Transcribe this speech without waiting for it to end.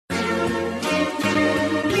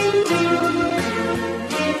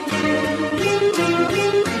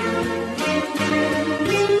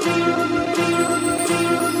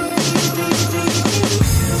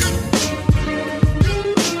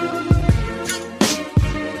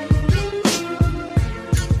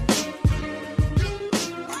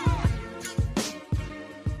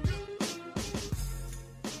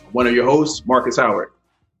one of your hosts, Marcus Howard.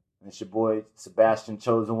 And it's your boy, Sebastian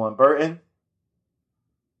Chosen One Burton.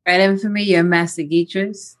 Right in for me, your Master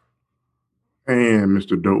Geetress. And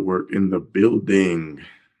Mr. Dopework in the building.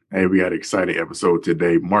 Hey, we got an exciting episode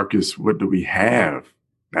today. Marcus, what do we have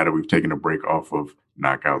now that we've taken a break off of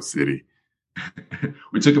Knockout City?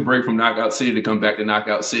 We took a break from Knockout City to come back to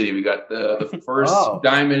Knockout City. We got the first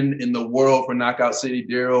diamond in the world for Knockout City.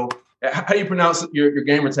 Daryl, how do you pronounce your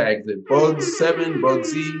gamer tag? Is it Bugs7,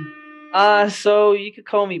 Bugsy? So you could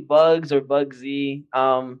call me Bugs or Bugsy.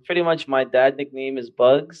 Pretty much my dad nickname is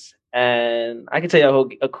Bugs, and I can tell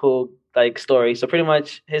you a cool story. So pretty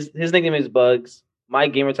much his nickname is Bugs. My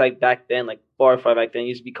gamer tag back then, like 4 or 5 back then,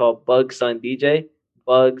 used to be called Bugs Son DJ.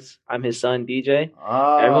 Bugs, I'm his son DJ.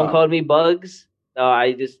 Everyone called me Bugs.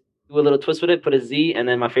 I just do a little twist with it, put a Z, and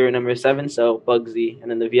then my favorite number is 7, so Bugsy, and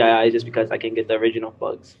then the VII is just because I can get the original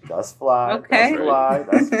Bugs. That's fly. Okay.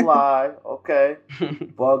 That's fly. Okay.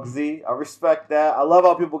 Bugsy. I respect that. I love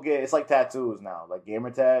how people get, it's like tattoos now, like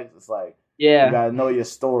gamer tags. It's like, you gotta know your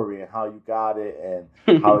story and how you got it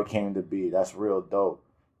and how it came to be. That's real dope.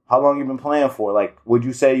 How long you been playing for? Like, would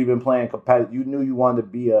you say you've been playing competitive? You knew you wanted to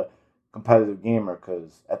be a competitive gamer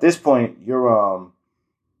because at this point you're a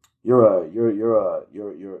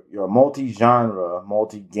multi-genre,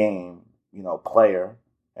 multi-game, player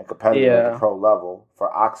and competitive at the pro level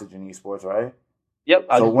for Oxygen Esports, right? Yep.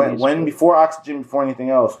 So when before Oxygen, before anything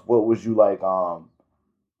else, what was you like?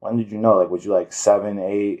 When did you know? Like, was you like 7,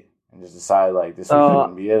 8, and just decide like this was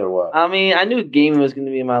gonna be it or what? I mean, I knew gaming was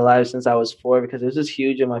gonna be in my life since I was 4 because it was just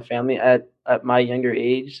huge in my family at my younger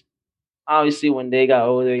age. Obviously, when they got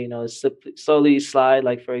older, slowly slide.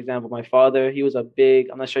 Like, for example, my father, he was I'm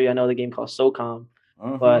not sure y'all know the game called SOCOM,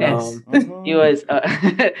 but he was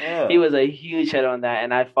he was a huge head on that,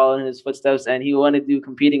 and I followed in his footsteps, and he wanted to do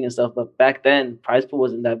competing and stuff. But back then, prize pool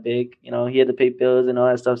wasn't that big. He had to pay bills and all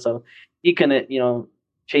that stuff, so he couldn't,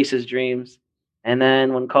 chase his dreams. And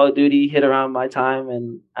then when Call of Duty hit around my time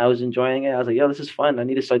and I was enjoying it, I was like, yo, this is fun. I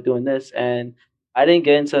need to start doing this. And I didn't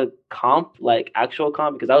get into comp, like actual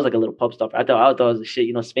comp, because I was like a little pub stopper. I thought it was the shit,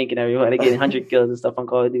 spanking everyone. I getting 100 kills and stuff on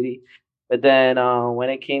Call of Duty. But then when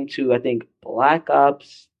it came to, I think, Black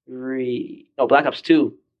Ops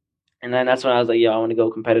 2, and then that's when I was like, yo, I want to go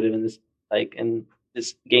competitive in this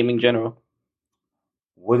gaming general.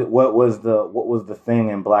 What was the thing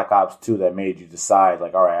in Black Ops 2 that made you decide,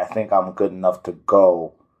 like, all right, I think I'm good enough to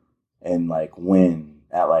go and like win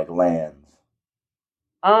at like LANs?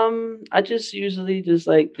 I just usually just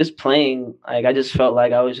playing. Like, I just felt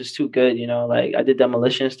like I was just too good, Like, I did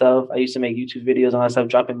demolition stuff. I used to make YouTube videos on that stuff,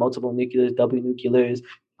 dropping multiple nuclears, double nuclears,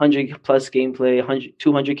 100 plus gameplay,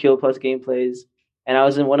 200 kill plus gameplays. And I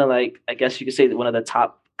was in one of, like, I guess you could say one of the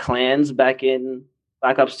top clans back in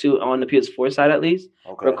Black Ops 2 on the PS4 side, at least.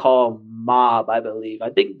 Okay. We're called Mob, I believe. I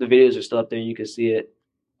think the videos are still up there and you can see it.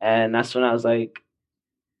 And that's when I was like,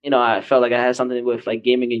 I felt like I had something with like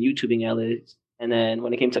gaming and YouTubing at least. And then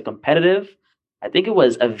when it came to competitive, I think it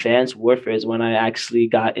was Advanced Warfare is when I actually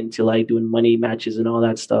got into like doing money matches and all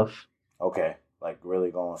that stuff. Okay, like really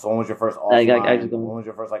going. So when was your first offline? When was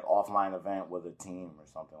your first like offline event with a team or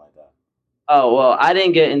something like that? Oh well, I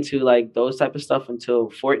didn't get into like those type of stuff until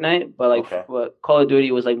Fortnite, but like what Call of Duty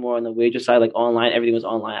was like more on the wager side, like online. Everything was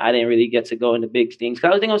online. I didn't really get to go into big things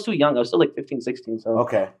because I was too young. I was still like 15, 16. So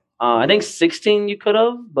okay. I think 16 you could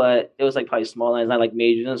have, but it was like probably small lines, not like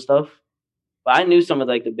majors and stuff. But I knew some of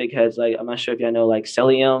like the big heads. Like, I'm not sure if y'all know like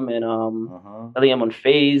Celium and Celium on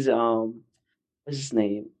FaZe. What's his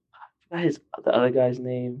name? I forgot the other guy's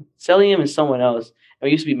name. Celium and someone else. And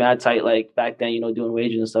we used to be mad tight like back then, doing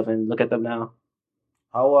wagers and stuff. And look at them now.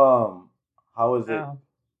 How is it? Wow.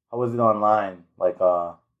 How is it online? Like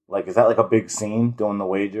is that like a big scene doing the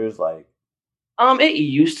wagers? Like, it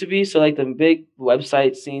used to be. So like the big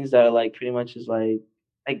website scenes that are like pretty much is like,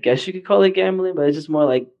 I guess you could call it gambling, but it's just more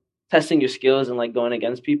like testing your skills and like going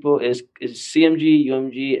against people is CMG,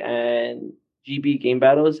 UMG, and GB game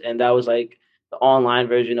battles, and that was like the online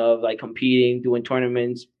version of like competing, doing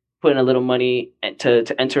tournaments, putting a little money to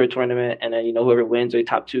enter a tournament, and then whoever wins or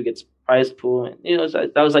top 2 gets prize pool, and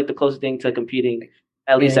that was like the closest thing to competing,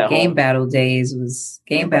 at least at game home. Battle days was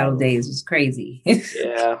crazy.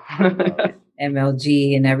 Yeah.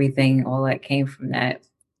 MLG and everything, all that came from that.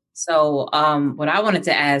 So what I wanted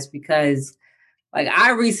to ask, because like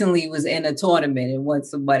I recently was in a tournament and won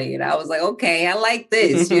some money, and I was like, okay, I like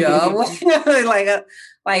this,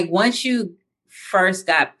 like once you first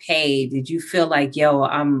got paid, did you feel like, yo,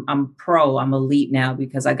 I'm pro, I'm elite now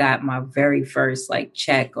because I got my very first like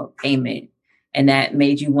check or payment, and that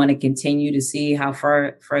made you want to continue to see how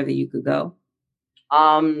further you could go?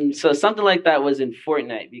 So something like that was in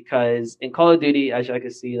Fortnite, because in Call of Duty, as I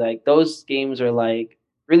can see, like those games are like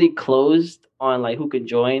really closed on like who can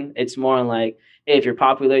join. It's more on like, hey, if you're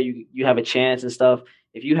popular, you have a chance and stuff.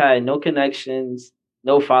 If you had no connections,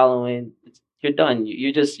 no following, you're done.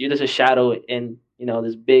 You're just a shadow in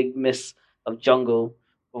this big mist of jungle.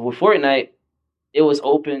 But with Fortnite, it was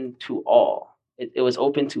open to all. It was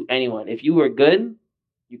open to anyone. If you were good,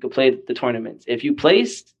 you could play the tournaments. If you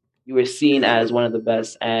placed, you were seen as one of the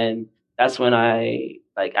best, and that's when I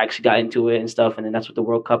like actually got into it and stuff. And then that's with the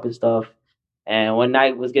World Cup and stuff. And when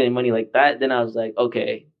I was getting money like that, then I was like,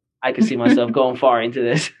 okay, I can see myself going far into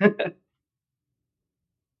this.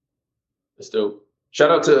 That's dope.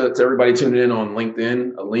 Shout out to everybody tuning in on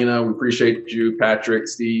LinkedIn. Alina, we appreciate you. Patrick,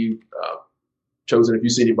 Steve, Chosen. If you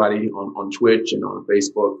see anybody on Twitch and on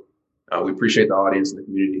Facebook, we appreciate the audience and the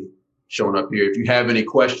community showing up here. If you have any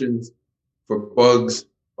questions for Bugs,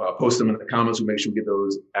 post them in the comments. We'll make sure we get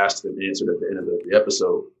those asked and answered at the end of the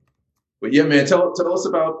episode. But yeah, man, tell us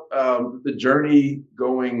about the journey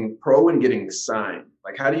going pro and getting signed.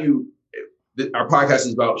 Like, how do you? Our podcast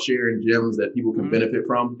is about sharing gems that people can benefit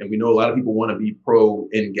from, and we know a lot of people want to be pro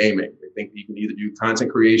in gaming. They think you can either do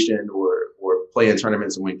content creation or play in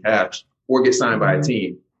tournaments and win cash, or get signed by a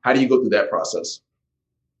team. How do you go through that process?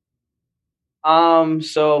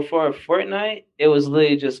 So for Fortnite, it was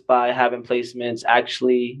literally just by having placements,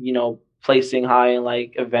 actually, placing high in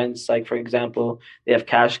like events. Like, for example, they have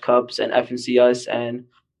Cash Cups and FNCS, and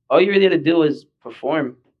all you really had to do is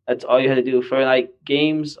perform. That's all you had to do. For like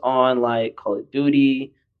games on like Call of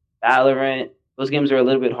Duty, Valorant, those games are a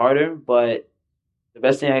little bit harder, but the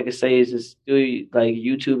best thing I could say is just do like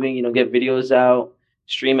YouTubing, get videos out,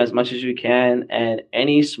 stream as much as you can, and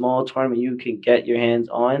any small tournament you can get your hands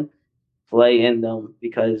on, play in them,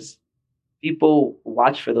 because people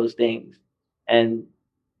watch for those things, and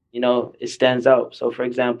it stands out. So for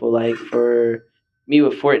example, like for me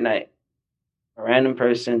with Fortnite, a random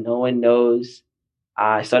person no one knows,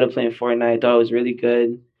 I started playing Fortnite, thought it was really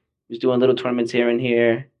good, was doing little tournaments here and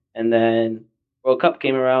here, and then World Cup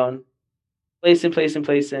came around, placing.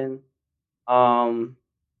 I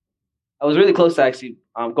was really close to actually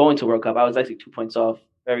going to World Cup. I was actually 2 points off.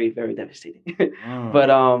 Very, very devastating. But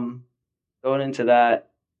going into that,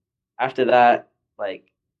 after that, like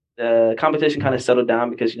the competition kind of settled down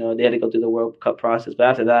because they had to go through the World Cup process. But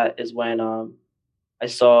after that is when I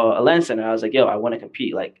saw a LAN center. I was like, yo, I want to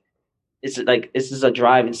compete. Like it's this is a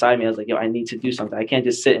drive inside me. I was like, yo, I need to do something. I can't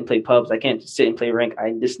just sit and play pubs. I can't just sit and play rank.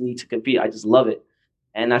 I just need to compete. I just love it.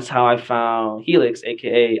 And that's how I found Helix,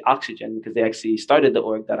 aka Oxygen, because they actually started the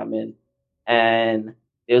org that I'm in. And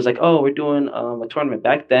it was like, oh, we're doing a tournament.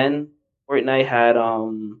 Back then, Fortnite had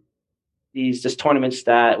these tournaments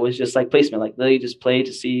that was just like placement, like literally just play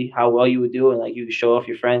to see how well you would do, and like you could show off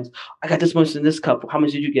your friends. I got this much in this cup. How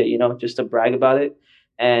much did you get? Just to brag about it.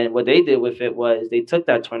 And what they did with it was they took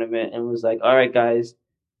that tournament and was like, all right, guys,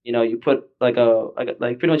 you put like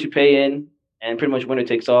pretty much you pay in, and pretty much winner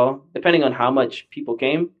takes all, depending on how much people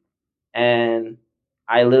came. And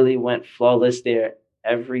I literally went flawless there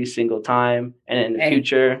every single time. And in the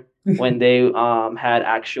future, when they had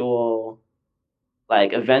actual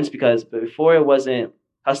like events, because before it wasn't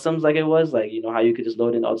customs like it was, like how you could just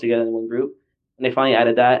load in all together in one group. And they finally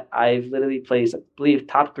added that. I've literally placed, I believe,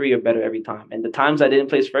 top 3 or better every time. And the times I didn't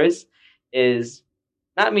place first is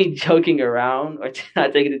not me joking around or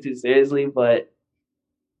not taking it too seriously, but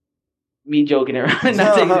me joking around and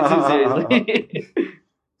not taking it too seriously.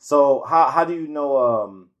 So how do you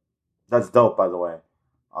know? That's dope, by the way.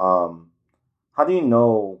 How do you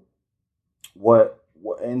know what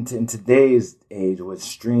in today's age with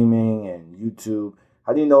streaming and YouTube?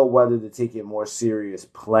 How do you know whether to take it more serious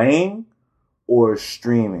playing or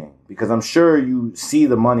streaming? Because I'm sure you see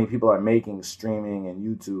the money people are making streaming and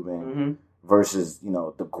YouTubing versus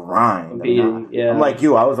the grind. I'm like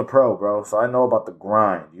you. I was a pro, bro, so I know about the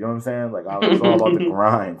grind. You know what I'm saying? Like I was all about the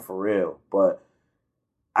grind for real. But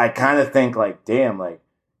I kind of think like, damn, like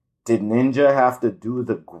did Ninja have to do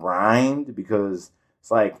the grind? Because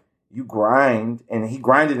it's like you grind, and he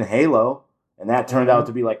grinded in Halo, and that turned out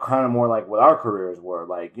to be like kind of more like what our careers were.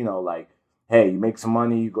 Like like hey, you make some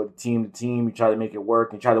money, you go to team, you try to make it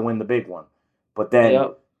work, and try to win the big one. But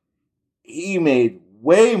then he made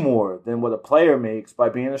way more than what a player makes by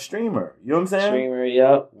being a streamer. You know what I'm saying? Streamer,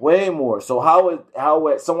 yeah. Way more. So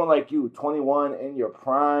how someone like you, 21 in your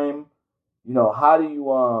prime, how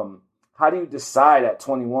do you decide at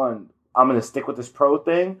 21, I'm going to stick with this pro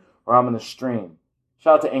thing or I'm going to stream?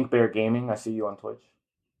 Shout out to Ink Bear Gaming. I see you on Twitch.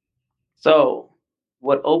 So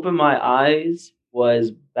what opened my eyes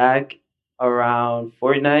was back around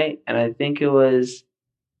Fortnite, and I think it was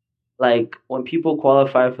like when people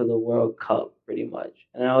qualify for the World Cup, pretty much.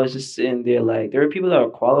 And I was just sitting there like, there are people that are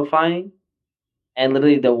qualifying, and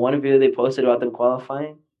literally the one video they posted about them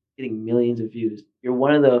qualifying, getting millions of views. You're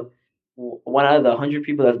one out of the 100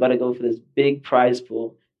 people that's about to go for this big prize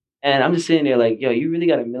pool. And I'm just sitting there like, yo, you really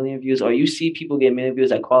got a million views, or you see people get a million views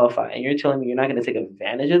that qualify, and you're telling me you're not going to take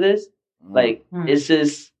advantage of this? Like, it's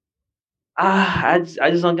just, I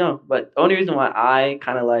just don't know. But the only reason why I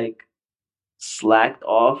kind of like slacked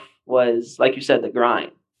off was, like you said, the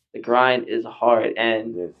grind. The grind is hard.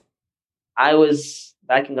 And I was,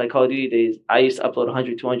 back in like Call of Duty days, I used to upload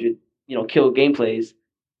 100, 200, kill gameplays.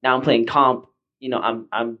 Now I'm playing comp.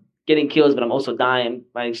 I'm getting kills, but I'm also dying.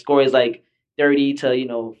 My score is like 30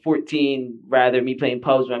 to 14, rather me playing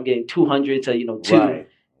pubs where I'm getting 200 to 2. Right.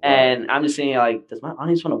 And I'm just saying, like, does my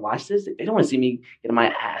audience want to watch this? They don't want to see me getting my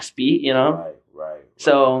ass beat, Right.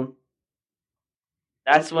 So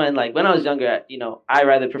that's when, like, when I was younger, I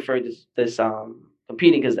rather preferred this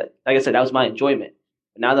competing, because, like I said, that was my enjoyment.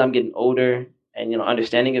 But now that I'm getting older and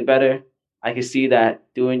understanding it better, I can see that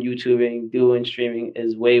doing YouTubing, doing streaming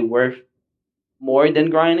is way worth more than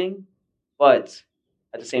grinding. But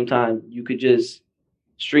at the same time, you could just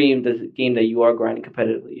stream the game that you are grinding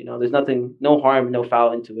competitively. There's no harm, no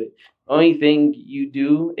foul into it. The only thing you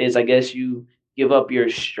do is, I guess, you give up your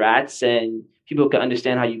strats and people can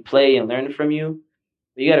understand how you play and learn from you.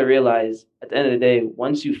 But you got to realize, at the end of the day,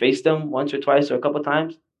 once you face them once or twice or a couple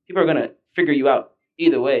times, people are going to figure you out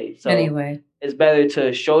either way. So anyway, it's better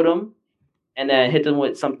to show them and then hit them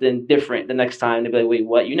with something different the next time. They'll be like, wait,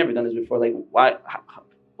 what? You never done this before. Like, why?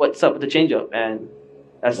 What's up with the change up? And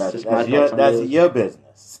that's your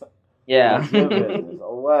business. Yeah. That's your business.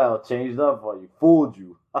 Oh, well, changed up for you. Fooled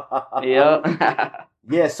you. Yeah.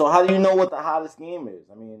 Yeah, so how do you know what the hottest game is?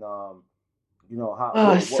 I mean, what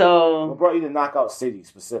brought you to Knockout City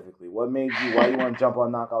specifically? Why you want to jump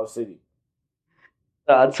on Knockout City?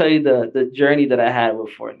 I'll tell you the journey that I had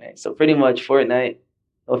with Fortnite. So pretty much Fortnite,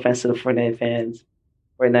 no offense to the Fortnite fans,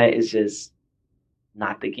 Fortnite is just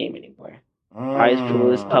not the game anymore. Prize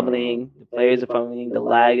pool is pummeling, the players are pummeling, the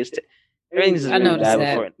lag is... Everything's just really bad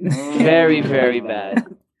with Fortnite. Very, very bad.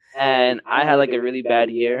 And I had like a really bad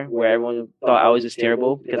year where everyone thought I was just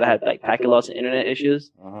terrible because I had like packet loss and internet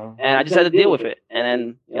issues. And I just had to deal with it.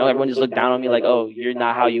 And then, everyone just looked down on me like, oh, you're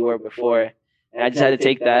not how you were before. And I just had to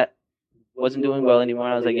take that. Wasn't doing well anymore.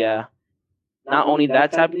 And I was like, yeah, not only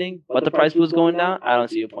that's happening, but the price pool is going down. I don't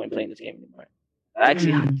see a point playing this game anymore. I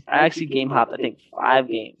actually game hopped, I think, 5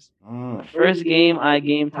 games. The first game I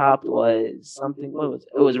game topped was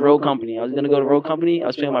it was Rogue Company. I was going to go to Rogue Company. I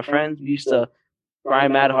was playing with my friends. We used to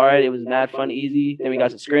grind mad hard. It was mad fun, easy. Then we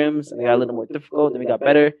got to scrims, and they got a little more difficult. Then we got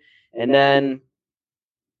better. And then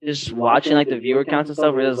just watching like the viewer counts and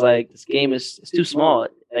stuff, where it was like, this game is too small.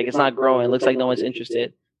 Like, it's not growing. It looks like no one's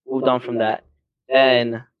interested. Moved on from that.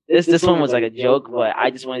 And this one was like a joke, but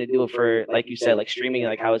I just wanted to do it for, like you said, like streaming,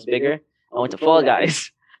 like how it's bigger. I went to Fall Guys.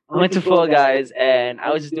 And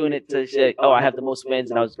I was just doing it to shit. Oh, I have the most wins,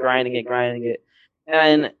 and I was grinding it.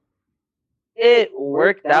 And it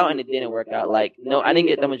worked out and it didn't work out. Like, no, I didn't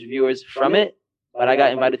get that much viewers from it, but I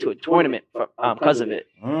got invited to a tournament because of it.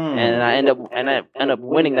 And I end up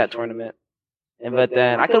winning that tournament. But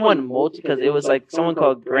then I could have won multi, because it was like someone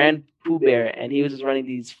called Grand Pooh Bear, and he was just running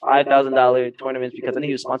these $5,000 tournaments because I think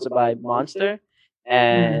he was sponsored by Monster.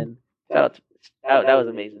 And that was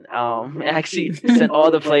amazing. I actually sent all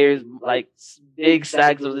the players like big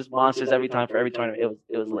stacks of this monsters every time for every tournament.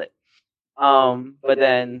 It was lit. But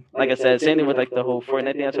then, like I said, same thing with like the whole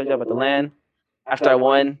Fortnite thing I told you about the LAN. After I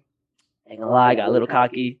won, ain't gonna lie, I got a little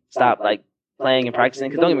cocky, stopped like playing and practicing.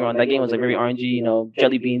 Because don't get me wrong, that game was like very RNG,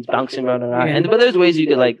 jelly beans bouncing around. But there's ways you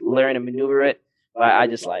could like learn and maneuver it. But I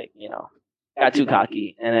just like, got too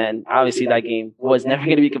cocky. And then obviously that game was never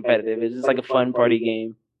going to be competitive. It was just like a fun party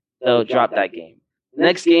game. So drop that game. The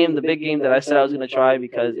next game, the big game that I said I was going to try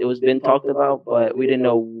because it was been talked about, but we didn't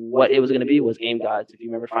know what it was going to be, was Game Gods. If you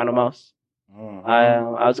remember Final Mouse.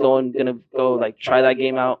 I was going to go like try that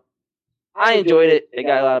game out. I enjoyed it. It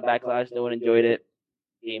got a lot of backlash. No one enjoyed it.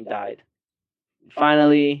 Game died.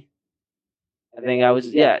 Finally, I think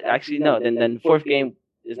then the fourth game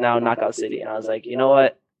is now Knockout City. And I was like, you know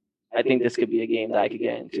what? I think this could be a game that I could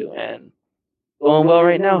get into. And going well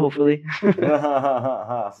right now, hopefully.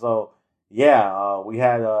 So, we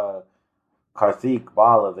had Karthik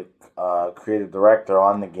Bala, the creative director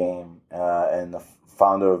on the game, and the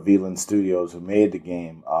founder of VLAN Studios, who made the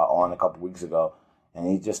game, on a couple weeks ago. And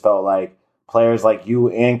he just felt like players like you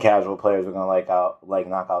and casual players are going to like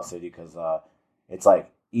Knockout City because it's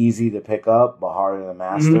like easy to pick up but harder to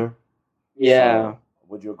master. Yeah. So,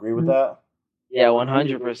 would you agree with that? Yeah,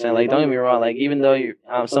 100%. Like, don't get me wrong. Like, even though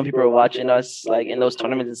some people are watching us, like, in those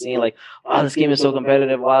tournaments and seeing, like, wow, this game is so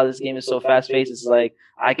competitive. Wow, this game is so fast-paced. It's like,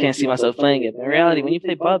 I can't see myself playing it. But in reality, when you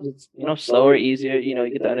play pubs, it's, slower, easier. You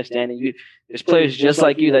get the understanding. There's players just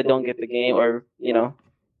like you that don't get the game or,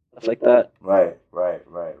 stuff like that. Right.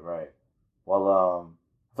 Well,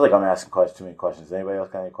 I feel like I'm asking too many questions. Anybody else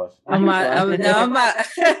got any questions? I'm not.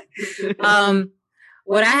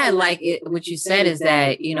 What I had what you said is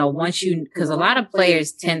that, because a lot of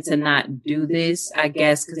players tend to not do this, I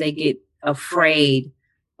guess, because they get afraid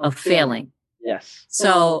of failing. Yes.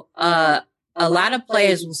 So, a lot of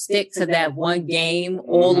players will stick to that one game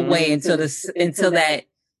all the way until that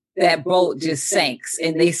boat just sinks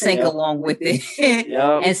and they sink along with it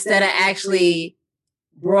instead of actually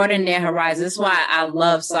broaden their horizons. That's why I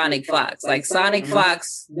love Sonic Fox. Like, Sonic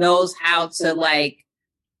Fox knows how to,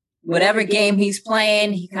 whatever game he's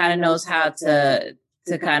playing, he kind of knows how to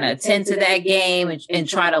kind of attend to that game and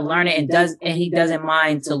try to learn it, and he doesn't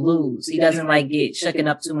mind to lose. He doesn't get shooken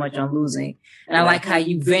up too much on losing. And I like how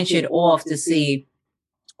you ventured off to see,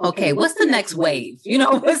 okay, what's the next wave?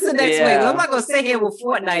 What's the next wave? I'm not going to sit here with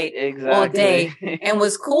Fortnite all day. And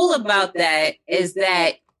what's cool about that is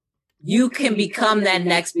that you can become that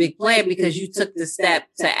next big player because you took the step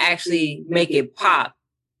to actually make it pop.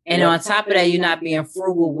 And on top of that, you're not being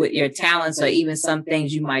frugal with your talents or even some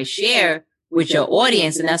things you might share with your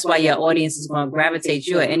audience. And that's why your audience is going to gravitate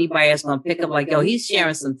you, or anybody that's going to pick up he's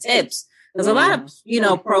sharing some tips. There's a lot of,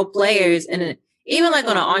 pro players, and even on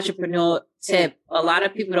an entrepreneur tip, a lot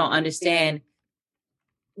of people don't understand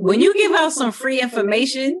when you give out some free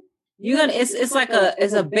information,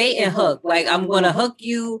 it's a bait and hook. Like, I'm going to hook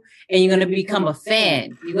you and you're going to become a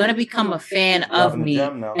fan. You're going to become a fan of me.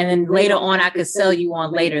 And then later on, I could sell you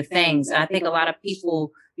on later things. And I think a lot of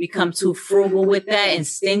people become too frugal with that and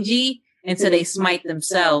stingy until they smite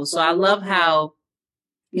themselves. So I love how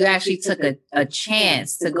you actually took a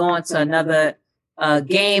chance to go into another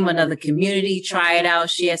game, another community, try it out,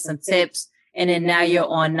 share some tips. And then now you're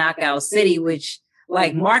on Knockout City, which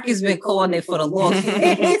Mark has been calling it for the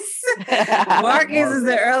longest. Marcus is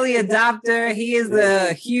the early adopter. He is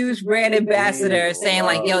the huge brand ambassador saying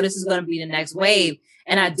this is going to be the next wave.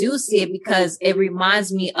 And I do see it because it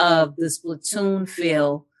reminds me of the Splatoon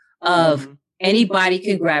feel of anybody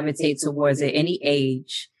can gravitate towards it, any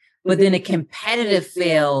age, but then a competitive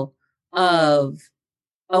feel of,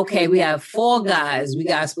 okay, we have Fall Guys, we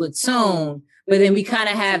got Splatoon, but then we kind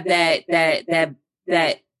of have that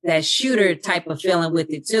shooter type of feeling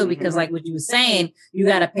with it too, because like what you were saying, you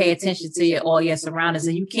got to pay attention to all your surroundings,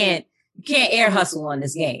 and you can't air hustle on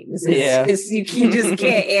this game. You just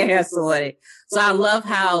can't air hustle on it. So I love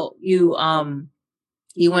how you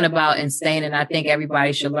went about insane, and I think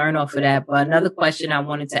everybody should learn off of that. But another question I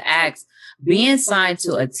wanted to ask: being signed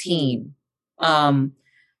to a team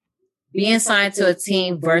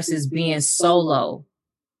versus being solo,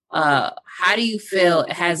 how do you feel?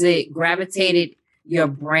 Has it gravitated your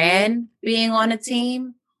brand being on a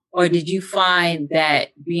team, or did you find that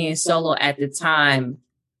being solo at the time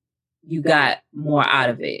you got more out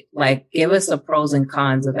of it? Give us the pros and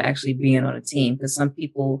cons of actually being on a team, because some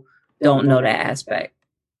people don't know that aspect.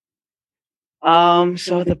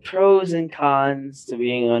 So the pros and cons to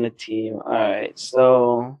being on a team. All right.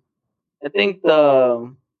 So I think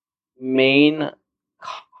the main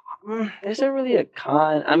isn't really a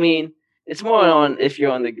con. I mean, it's more on if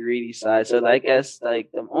you're on the greedy side. So I guess the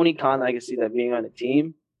only con I can see that being on a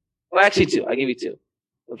team, well, actually two. I'll give you two.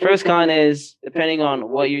 The first con is depending on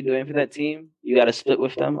what you're doing for that team, you got to split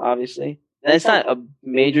with them, obviously. And it's not a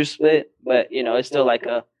major split, but it's still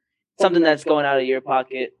something that's going out of your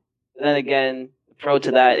pocket. And then again, the pro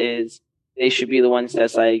to that is they should be the ones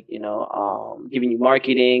that's giving you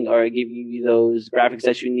marketing or giving you those graphics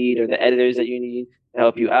that you need or the editors that you need to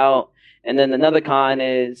help you out. And then another con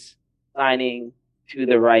is signing to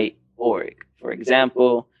the right org. For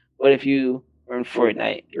example, what if you are in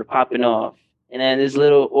Fortnite, you're popping off, and then this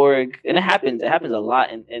little org, and it happens a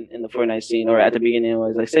lot in the Fortnite scene, or at the beginning it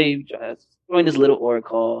was say you join this little org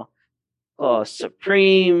called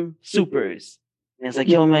Supreme Supers, and it's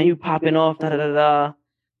yo man, you popping off, we'll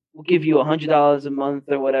give you $100 a month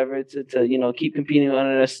or whatever to keep competing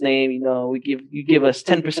under this name. You give us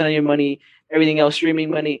 10% of your money, everything else,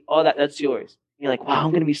 streaming money, all that's yours. You're wow, I'm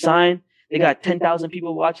going to be signed. They got 10,000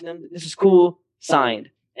 people watching them. This is cool. Signed.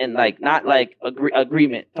 And not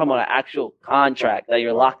agreement. I'm talking about an actual contract that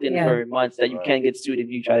you're locked in for months, that you can't get sued if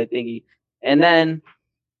you try to thingy. And then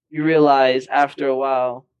you realize after a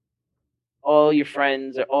while, all your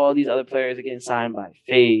friends or all these other players are getting signed by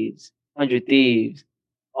FaZe, 100 Thieves,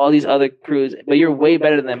 all these other crews, but you're way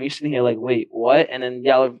better than them. You're sitting here like, wait, what? And then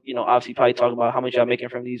y'all, obviously probably talk about how much y'all making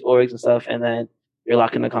from these orgs and stuff, and then you're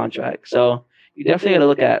locking the contract. So you definitely got to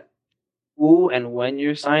look at who and when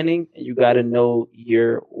you're signing, and you got to know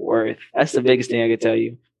your worth. That's the biggest thing I could tell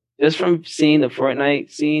you. Just from seeing the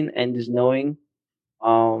Fortnite scene and just knowing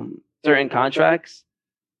certain contracts,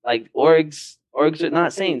 like orgs are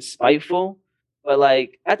not saying spiteful, but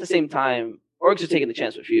like at the same time, orgs are taking a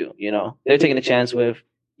chance with you. They're taking a chance with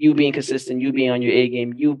you being consistent, you being on your A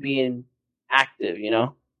game, you being active.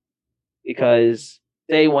 Because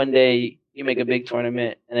say one day you make a big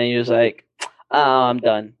tournament and then you're just like, I'm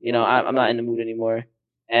done. I'm not in the mood anymore.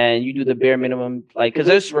 And you do the bare minimum, like, because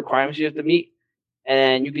there's requirements you have to meet,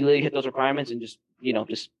 and you can literally hit those requirements and just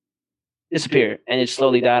disappear and just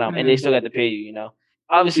slowly die down, and they still got to pay you.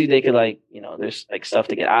 Obviously they could there's like stuff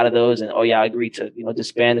to get out of those, and I agree to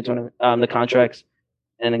disband the tournament, the contracts,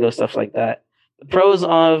 and then go stuff like that. The pros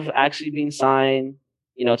of actually being signed,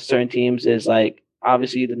 to certain teams is like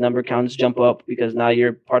obviously the number counts jump up because now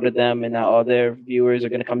you're part of them, and now all their viewers are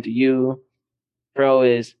going to come to you. Pro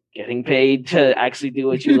is getting paid to actually do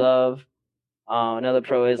what you love. Another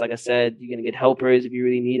pro is, like I said, you're going to get helpers if you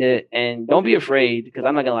really need it. And don't be afraid, because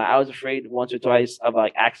I'm not going to lie, I was afraid once or twice of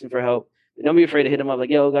like asking for help. But don't be afraid to hit them up like,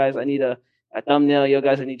 yo, guys, I need a thumbnail. Yo,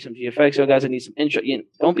 guys, I need some GFX. Yo, guys, I need some intro.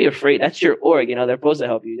 Don't be afraid. That's your org. They're supposed to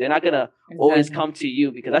help you. They're not going to always come to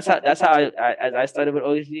you, because that's how as I started with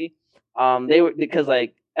OSG. They were, because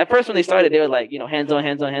like at first when they started, they were like, hands on,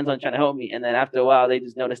 trying to help me. And then after a while, they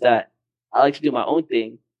just noticed that I like to do my own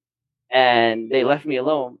thing, and they left me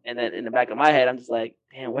alone. And then in the back of my head, I'm just like,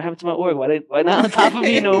 damn, what happened to my org? Why not on top of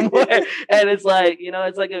me no more? And it's like,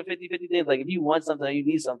 it's like a 50-50 thing. Like if you want something or you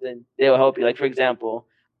need something, they will help you. Like for example,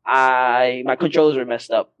 my controllers were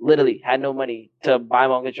messed up. Literally had no money to buy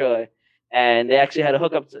my own controller, and they actually had a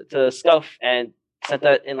hookup to Scuff and sent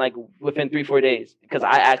that in like within 3-4 days because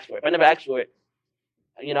I asked for it. If I never asked for it,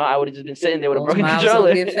 I would have just been sitting there with a broken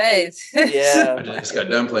controller. Yeah, I just got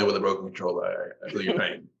done playing with a broken controller. I feel your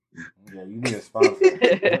pain. Yeah, you need a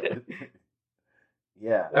sponsor.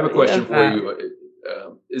 Yeah, I have a question for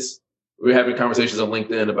you. We're having conversations on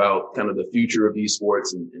LinkedIn about kind of the future of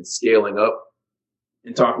esports and scaling up,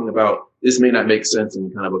 and talking about this may not make sense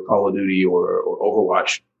in kind of a Call of Duty or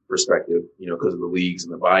Overwatch perspective, because of the leagues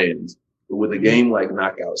and the buy-ins. But with a game like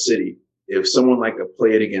Knockout City, if someone like a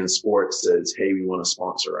Play It Again Sports says, hey, we want to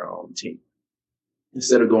sponsor our own team,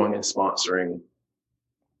 instead of going and sponsoring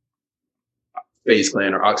FaZe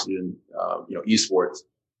Clan or Oxygen, esports,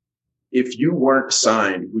 if you weren't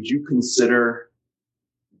signed, would you consider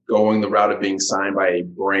going the route of being signed by a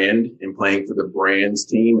brand and playing for the brand's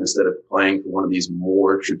team instead of playing for one of these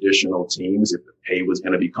more traditional teams if the pay was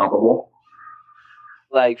going to be comparable?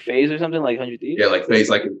 Like FaZe or something, like 100 Thieves? Yeah, like FaZe.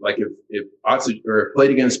 Like if Oxygen or Play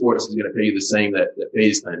It Again Sports is going to pay you the same that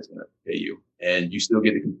FaZe Clan is going to pay you, and you still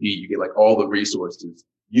get to compete, you get like all the resources.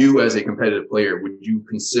 You as a competitive player, would you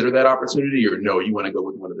consider that opportunity, or no, you want to go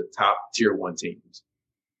with one of the top tier 1 teams?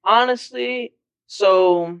 Honestly,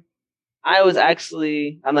 so I was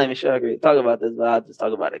actually, I'm not even sure I agree to talk about this, but I'll just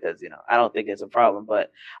talk about it because, I don't think it's a problem.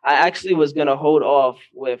 But I actually was going to hold off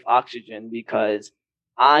with Oxygen because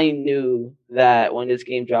I knew that when this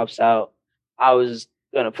game drops out, I was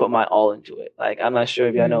going to put my all into it. Like, I'm not sure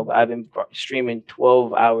if y'all know, but I've been streaming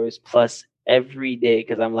 12 hours plus every day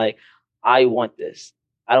because I'm like, I want this.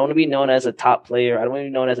 I don't want to be known as a top player. I don't want to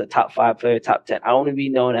be known as a top 5 player, top 10. I want to be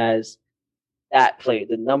known as that player,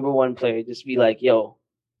 the number 1 player. Just be like, yo,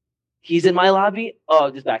 he's in my lobby. Oh,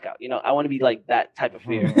 just back out. I want to be like that type of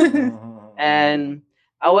player. And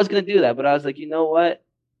I was going to do that, but I was like, you know what?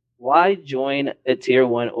 Why join a tier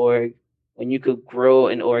 1 org when you could grow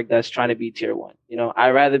an org that's trying to be tier 1?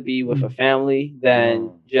 I'd rather be with a family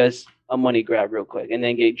than just a money grab real quick and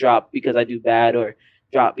then get dropped because I do bad or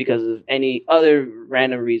dropped because of any other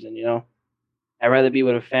random reason, I'd rather be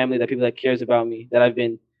with a family, that people that cares about me, that I've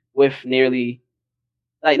been with nearly,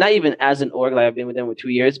 like, not even as an org, like I've been with them for 2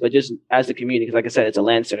 years, but just as a community. Because like I said, it's a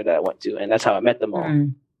LAN center that I went to, and that's how I met them all.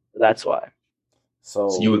 So that's why.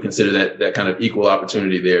 So you would consider that kind of equal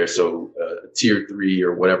opportunity there. So tier 3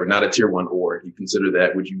 or whatever, not a tier 1 org. You consider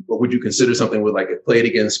that? Would you consider something with like a Play It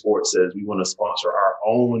Again Sports says we want to sponsor our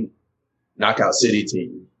own Knockout City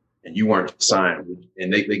team, and you weren't signed,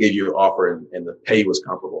 and they gave you an offer and the pay was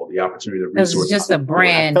comparable, the opportunity, the resources. It's just a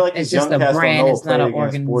brand. Like it's just a brand. It's not an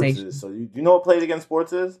organization. So you know what Play It Again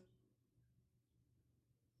Sports is?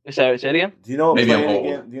 Sorry, say it again? Do you know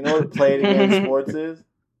what Play It Again Sports is?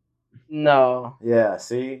 No. Yeah,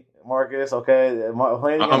 see, Marcus, okay. I'm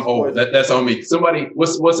old. That's on me. Somebody,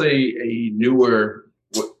 what's a newer,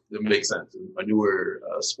 It makes sense. A newer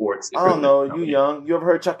sports. I don't know. You young. You ever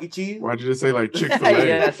heard Chuck E. Cheese? Why did you say like Chick-fil-A?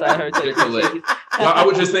 Yes, I heard Chick-fil-A. Well, I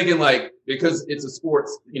was just thinking like because it's a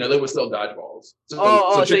sports, they would sell dodgeballs.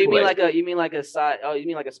 So you mean like a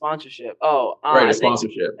sponsorship? Right, a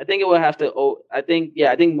sponsorship. I think it would have to. I think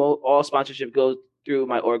all sponsorship goes through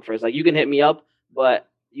my org first. Like you can hit me up, but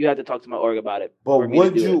you have to talk to my org about it. But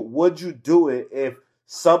would you do it if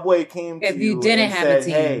Subway came to you? If you didn't have a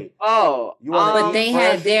team. Hey, but they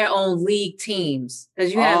had their own league teams.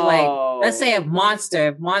 Because you had let's say if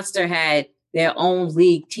Monster had their own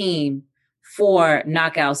league team for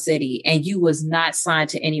Knockout City and you was not signed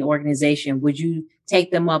to any organization, would you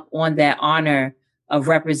take them up on that honor of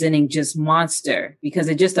representing just Monster? Because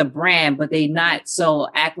it's just a brand, but they not so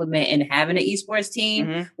acclimate in having an esports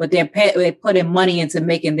team, but they're putting money into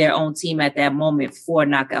making their own team at that moment for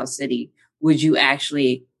Knockout City. Would you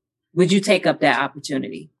take up that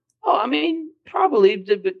opportunity? Oh, I mean, probably.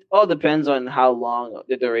 It all depends on how long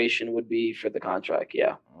the duration would be for the contract.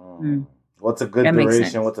 Yeah. What's a good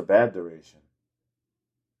duration? What's a bad duration?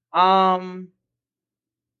 For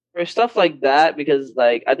stuff like that, because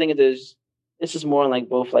like I think this is more like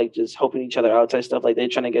both like just helping each other out type stuff. Like they're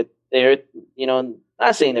trying to get their,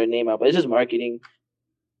 not saying their name out, but it's just marketing.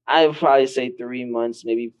 I would probably say 3 months,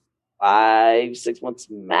 maybe 5-6 months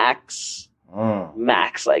max.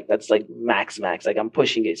 Max, like that's like max. Like I'm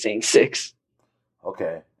pushing it, saying 6.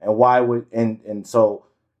 Okay, and why would and so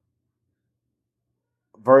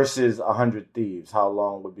versus 100 Thieves? How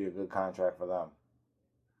long would be a good contract for them?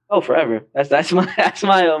 Oh, forever. That's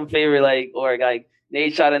my favorite like org. Like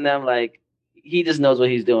Nadeshot and them, like he just knows what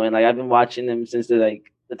he's doing. Like I've been watching him since the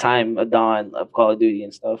time of dawn of Call of Duty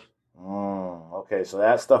and stuff. Okay, so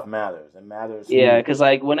that stuff matters. It matters. Yeah, because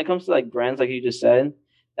like when it comes to like brands, like you just said,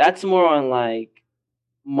 that's more on like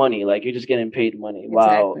money. Like you're just getting paid money. Exactly.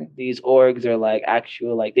 While these orgs are like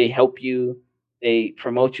actual, like they help you, they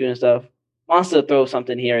promote you and stuff. Monster throw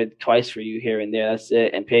something here twice for you here and there. That's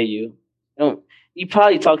it, and pay you. You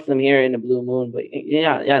probably talk to them here in the Blue Moon, but you're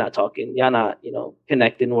not talking. You're not,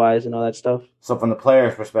 connecting wise and all that stuff. So from the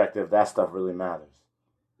player's perspective, that stuff really matters.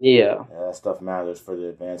 Yeah, that stuff matters for the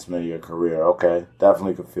advancement of your career. Okay,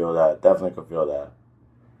 definitely could feel that.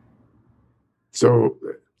 So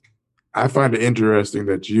I find it interesting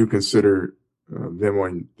that you consider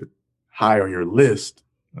them high on your list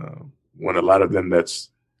when a lot of them that's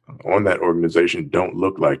on that organization don't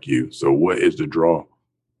look like you. So what is the draw?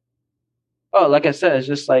 Oh, like I said, it's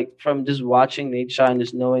just like from just watching Nadeshot and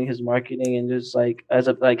just knowing his marketing and just like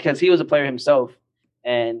because he was a player himself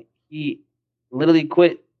and he literally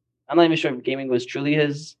quit. I'm not even sure if gaming was truly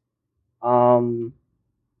his goal,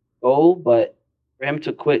 but for him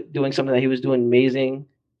to quit doing something that he was doing amazing,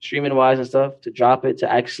 streaming wise and stuff, to drop it to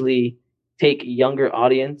actually take younger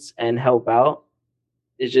audience and help out,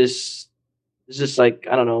 it's just like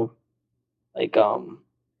I don't know, like what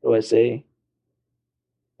do I say?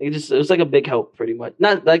 It was like a big help, pretty much.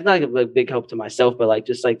 Not like a big help to myself, but like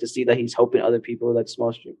just like to see that he's helping other people, like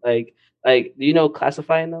small stream. Like do you know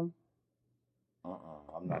Classifying them?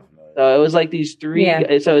 I'm not familiar. So it was like these 3.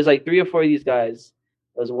 Yeah. So it was like 3 or 4 of these guys.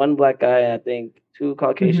 There was one black guy, and I think 2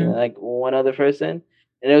 Caucasian, and like one other person.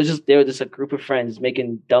 And they were just a group of friends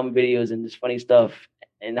making dumb videos and just funny stuff.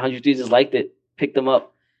 And 100 Thieves just liked it, picked them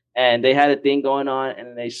up, and they had a thing going on,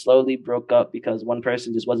 and they slowly broke up because one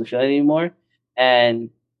person just wasn't feeling it anymore. And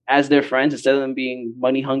as their friends, instead of them being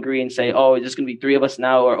money hungry and say, "Oh, it's just gonna be 3 of us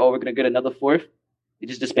now," or "Oh, we're gonna get another 4th," they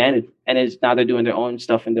just disbanded, and now they're doing their own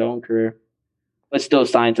stuff in their own career, but still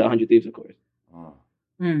signed to 100 Thieves, of course.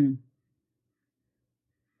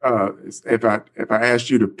 If I asked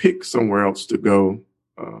you to pick somewhere else to go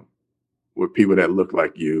with people that look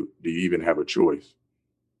like you, do you even have a choice?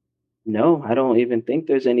 No, I don't even think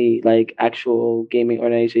there's any like actual gaming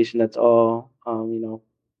organization that's all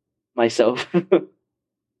myself.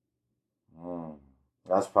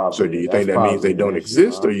 That's probably. So do you think that means they don't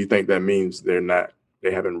exist, or you think that means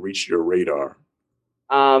they haven't reached your radar?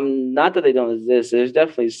 Not that they don't exist. There's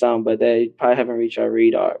definitely some, but they probably haven't reached our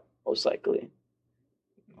radar, most likely.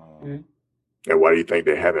 And why do you think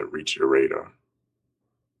they haven't reached your radar?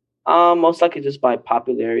 Most likely just by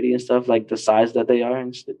popularity and stuff, like the size that they are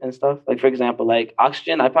and stuff. Like for example, like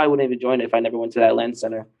Oxygen, I probably wouldn't even join it if I never went to that LAN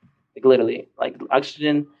center. Like literally, like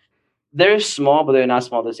Oxygen. They're small, but they're not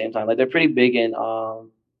small at the same time. Like they're pretty big in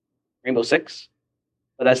Rainbow Six,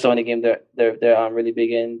 but that's the only game they're really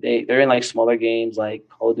big in. They're in like smaller games like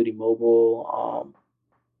Call of Duty Mobile,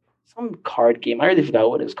 some card game. I really forgot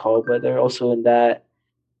what it's called, but they're also in that.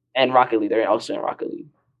 And Rocket League. They're also in Rocket League.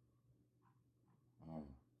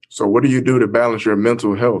 So what do you do to balance your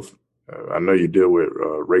mental health? I know you deal with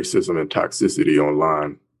racism and toxicity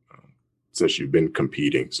online. since you've been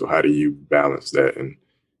competing. So how do you balance that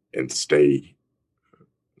and stay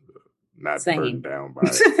not burdened down by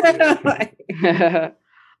it? Yeah.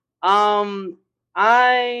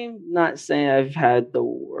 I'm not saying I've had the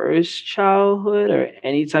worst childhood or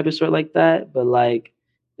any type of sort like that, but like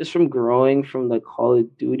just from growing from the Call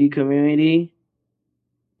of Duty community,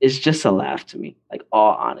 it's just a laugh to me. Like,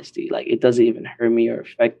 all honesty, like it doesn't even hurt me or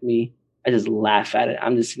affect me. I just laugh at it.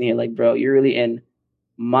 I'm just sitting here like, bro, you're really in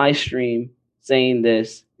my stream saying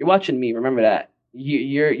this. You're watching me. Remember that.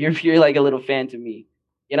 You're like a little fan to me.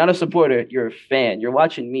 You're not a supporter. You're a fan. You're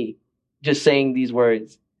watching me just saying these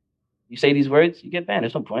words. You say these words, you get banned.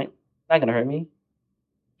 There's no point. It's not gonna hurt me.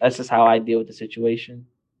 That's just how I deal with the situation.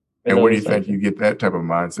 And where do you think you get that type of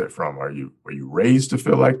mindset from? Were you raised to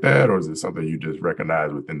feel like that, or is it something you just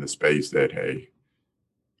recognize within the space that, hey,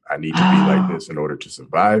 I need to be like this in order to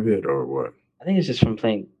survive it, or what? I think it's just from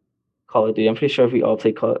playing Call of Duty. I'm pretty sure if we all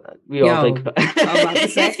play Call, I'm about to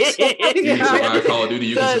say, you can survive Call of Duty.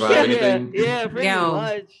 You can survive anything. Yeah, pretty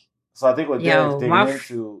much. So I think what Derek's digging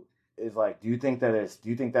into is like, do you think that's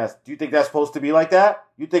supposed to be like that?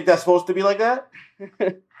 You think that's supposed to be like that?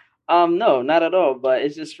 No, not at all. But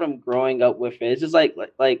it's just from growing up with it. It's just like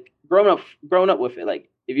growing up with it. Like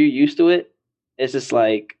if you're used to it, it's just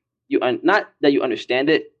like not that you understand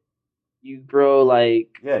it. You grow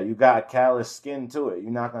like you got callous skin to it.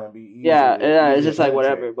 You're not gonna be easy. It's just like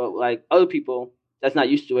whatever. But like other people that's not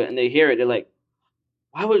used to it and they hear it, they're like,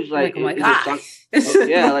 why would you like? Like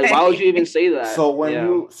why would you even say that? So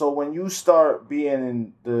when you start being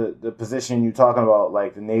in the position you're talking about,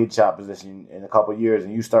 like the nade shop position in a couple of years,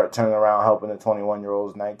 and you start turning around helping the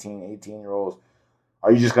 21-year-olds, 19, 18-year-olds,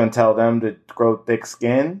 are you just gonna tell them to grow thick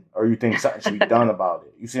skin, or you think something should be done about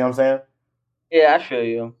it? You see what I'm saying? Yeah, I feel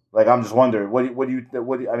you. Like, I'm just wondering, what do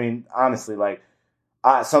you I mean, honestly, like,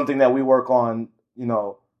 something that we work on,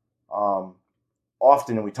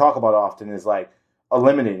 often, and we talk about often, is like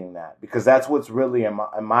eliminating that, because that's what's really, in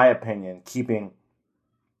my opinion, keeping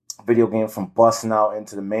video games from busting out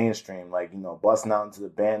into the mainstream, like, busting out into the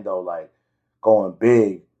bando, like going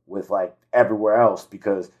big with like everywhere else,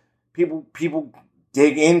 because people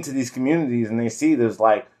dig into these communities and they see there's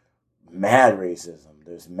like mad racism,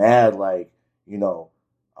 there's mad like,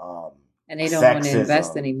 and they don't want to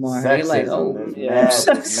invest anymore. They're like,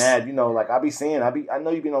 there's mad. Like I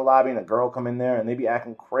know you be in a lobby and a girl come in there and they be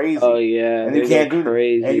acting crazy. Oh yeah, and you can't do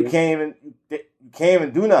crazy, and you can't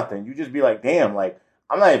even do nothing. You just be like, damn, like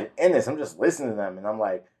I'm not even in this. I'm just listening to them, and I'm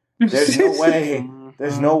like, there's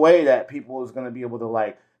no way that people is gonna be able to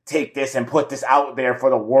like take this and put this out there for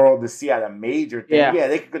the world to see at a major thing. Yeah,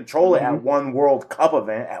 they can control it at one World Cup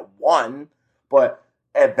event but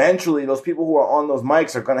eventually those people who are on those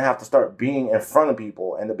mics are going to have to start being in front of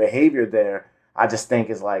people, and the behavior there, I just think,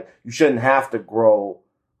 is like, you shouldn't have to grow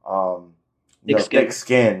thick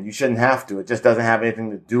skin. You shouldn't have to. It just doesn't have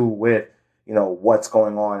anything to do with what's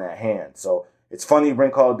going on at hand. So it's funny you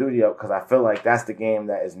bring Call of Duty up, because I feel like that's the game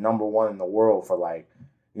that is number one in the world for like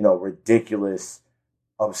ridiculous,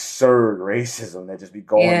 absurd racism that just be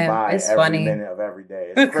going by every minute of every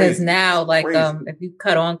day. Because now, like, if you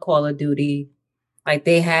cut on Call of Duty, like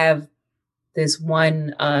they have this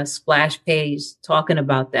one splash page talking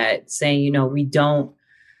about that, saying, we don't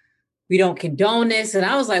condone this. And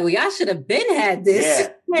I was like, well, y'all should have been had this.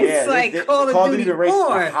 It's like Call of Duty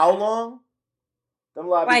before. How long?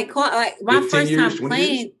 Like my first time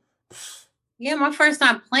playing. Yeah, my first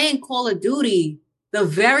time playing Call of Duty. The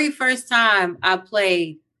very first time I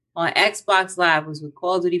played on Xbox Live was with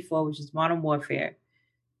Call of Duty 4, which is Modern Warfare.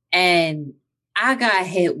 And I got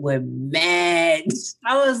hit with mad.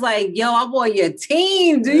 I was like, yo, I'm on your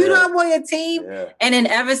team. Do you know I'm on your team? Yeah. And then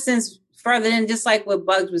ever since, further than just like what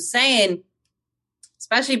Bugs was saying,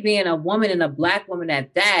 especially being a woman and a Black woman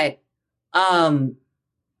at that,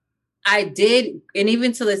 I did, and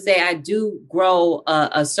even to this day, I do grow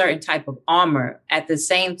a certain type of armor. At the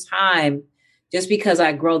same time, just because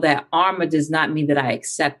I grow that armor does not mean that I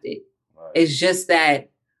accept it. Right. It's just that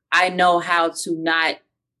I know how to not,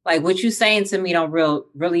 like, what you're saying to me don't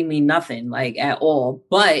really mean nothing, like, at all.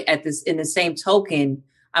 But in the same token,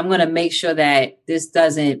 I'm going to make sure that this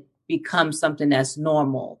doesn't become something that's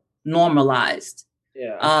normalized.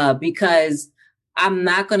 Yeah. Because I'm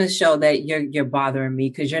not going to show that you're bothering me,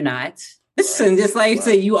 because you're not. Right. And just like you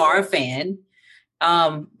say, you are a fan.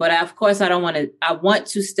 But of course, I want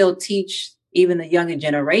to still teach even the younger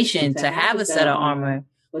generation to have a set of armor,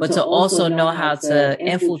 but to also know how to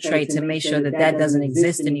infiltrate to make sure that doesn't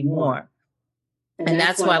exist anymore. And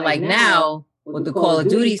that's why, like, now with the Call of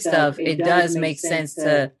Duty stuff, it does make sense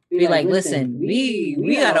to be like, listen,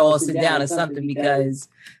 we got to all sit down or something, because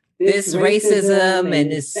this racism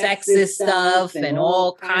and this sexist stuff and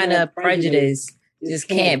all kind of prejudice just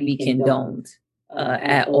can't be condoned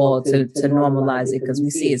at all to normalize it, because we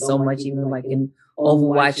see it so much, even like in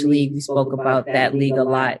Overwatch League. We spoke about that league a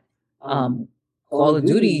lot. Call of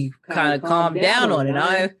Duty kind of calmed down on it.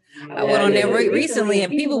 I went on there recently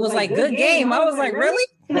and people was like, good game. I was like, really?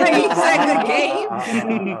 Like, you said good game?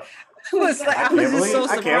 I was just so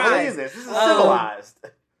surprised. I can't believe this. This is civilized.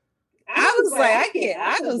 I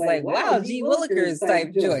was like, wow, G. Willikers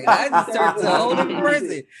type joint. I just turned to a whole different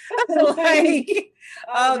person. Like,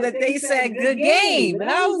 that they said good game. And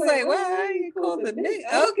I was like, well, how you call the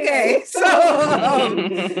nigga? Okay. So you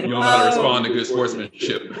don't know how to respond to good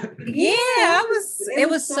sportsmanship. Yeah, it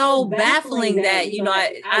was so baffling that,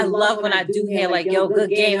 I love when I do hear like, yo, good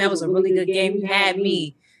game. That was a really good game. You had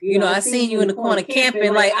me. I seen you in the corner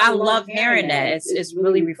camping. Like, I love hearing that. It's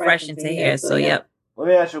really refreshing to hear. So, yep. Let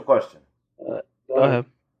me ask you a question. Go ahead.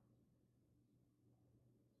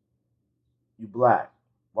 You black.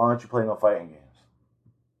 Why don't you play no fighting games?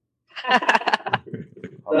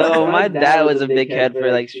 So my dad was a big head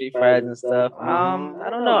for like Street Fighter and stuff. I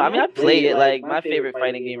don't know. I mean, I play it. Like, my favorite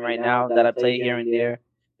fighting game right now that I play here and there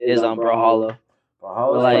is Brawlhalla.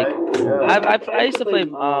 Like, I used to play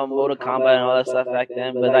Mortal Kombat and all that stuff back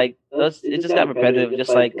then, but like it just got repetitive. Just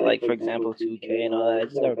like for example 2K and all that. It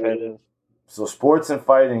just got repetitive. So sports and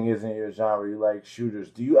fighting isn't your genre. You like shooters.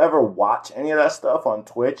 Do you ever watch any of that stuff on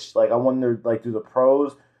Twitch? Like, I wonder, like, do the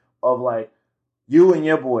pros of like you and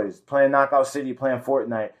your boys playing Knockout City, playing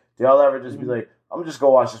Fortnite, do y'all ever just be like, I'm gonna just go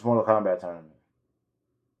watch this Mortal Kombat tournament?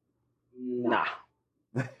 Nah.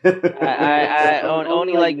 I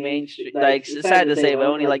only like mainstream. Like, it's sad to say, but I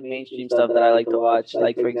only like mainstream stuff that I like to watch.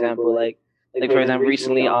 Like, for example,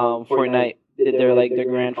 recently, Fortnite did their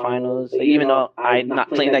grand finals. Like, even though I'm not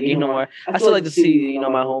playing that game no more, I still like to see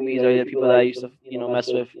my homies or the people that I used to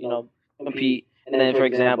mess with compete. And then, for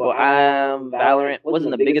example, Valorant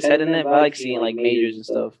wasn't the biggest head in it, but I like seeing like majors and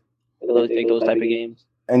stuff, those type of games.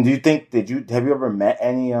 And do you think have you ever met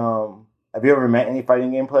any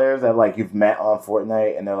fighting game players that like you've met on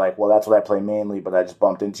Fortnite and they're like, well, that's what I play mainly, but I just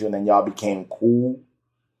bumped into you, and then y'all became cool?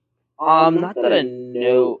 Not that I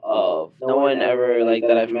know of. No one ever like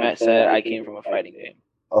that I've met said I came from a fighting game.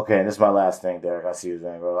 Okay, and this is my last thing, Derek. I see you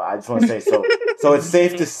doing, bro. I just want to say, so it's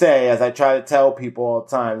safe to say, as I try to tell people all the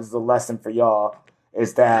time, this is a lesson for y'all,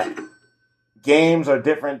 is that games are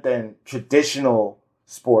different than traditional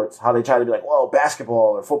sports. How they try to be like, well,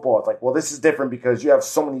 basketball or football. It's like, well, this is different because you have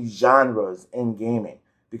so many genres in gaming.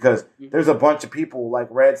 Because there's a bunch of people, like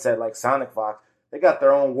Red said, like Sonic Fox, they got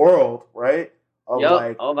their own world, right?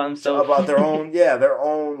 About their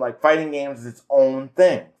own, like, fighting games is its own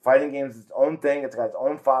thing. Fighting games is its own thing. It's got its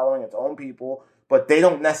own following, its own people, but they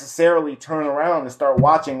don't necessarily turn around and start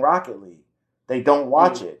watching Rocket League. They don't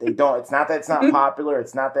watch it. They don't. It's not that it's not popular.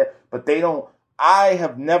 It's not that, but they don't. I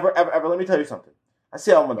have never, ever, let me tell you something. I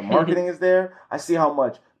see how much the marketing is there. I see how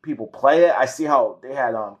much people play it. I see how they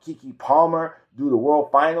had Keke Palmer do the World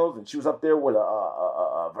Finals, and she was up there with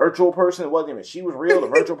a virtual person. It wasn't even she was real. The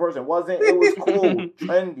virtual person wasn't. It was cool,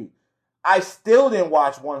 trendy. I still didn't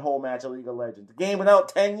watch one whole match of League of Legends. The game went out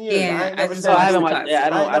 10 years. Yeah, I ain't never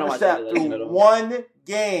sat through one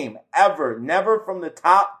game ever. Never from the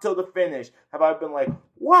top till the finish have I been like,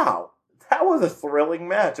 wow, that was a thrilling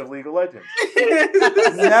match of League of Legends.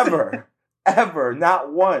 Never. Ever,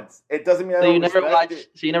 not once. It doesn't mean I don't respect it.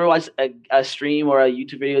 So you never watched a stream or a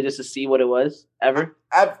YouTube video just to see what it was ever?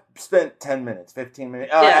 I've spent 10 minutes, 15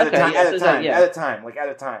 minutes at a time.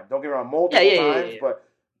 Don't get me wrong, multiple times, but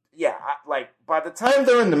by the time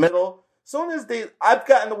they're in the middle, I've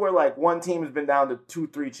gotten to where like one team has been down to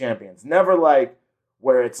 2-3 champions. Never like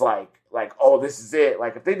where it's like oh, this is it.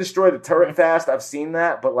 Like if they destroy the turret fast, I've seen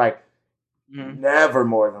that, but like. Never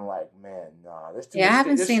more than like, man, nah. There's too much. I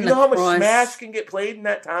haven't seen you know how much Smash can get played in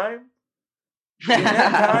that time? You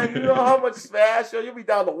know how much Smash? You'll be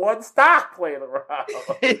down to one stock playing around.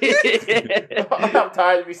 I'm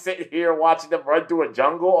tired of me sitting here watching them run through a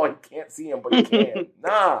jungle. Oh, you can't see them, but you can.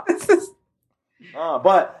 Nah.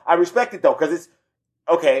 But I respect it though, because it's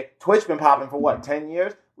okay. Twitch been popping for what, 10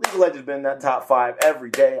 years? League of Legends been in that top 5 every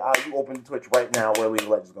day. You open Twitch right now, where League of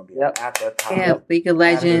Legends is going to be at the top. Yeah, League of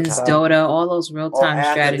Legends, Dota, all those real-time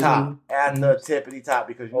strategy. At the tippity top,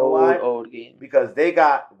 because you know why? Old game. Because they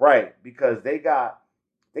got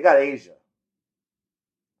Asia.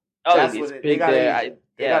 Oh, that's what they got Asia.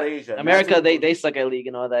 They got Asia. America, they suck at League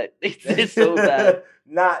and all that. It's so bad.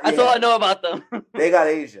 That's all I know about them. They got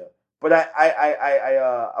Asia. But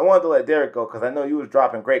I wanted to let Derek go because I know you was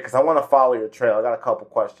dropping great, because I want to follow your trail. I got a couple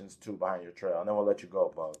questions too behind your trail, and then we'll let you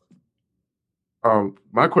go, Bugs.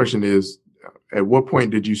 My question is, at what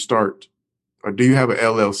point did you start, or do you have an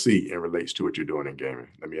LLC in relates to what you're doing in gaming?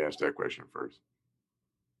 Let me ask that question first.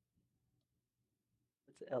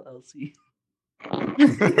 What's an LLC?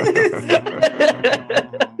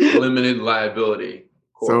 Limited liability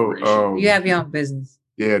corporation. So you have your own business.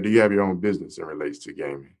 Yeah, do you have your own business in relates to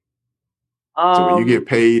gaming? So when you get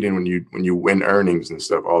paid and when you win earnings and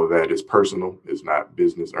stuff, all of that is personal. It's not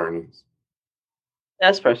business earnings.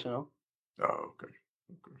 That's personal. Oh, okay.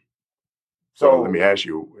 So let me ask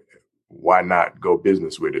you, why not go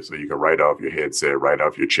business with it? So you can write off your headset, write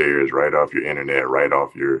off your chairs, write off your internet, write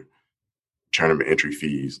off your tournament entry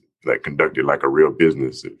fees, like conduct it like a real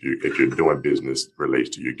business if you're doing business relates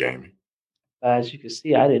to your gaming. As you can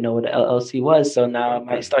see, I didn't know what the LLC was, so now I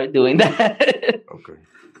might start doing that. Okay.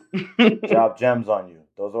 Drop gems on you.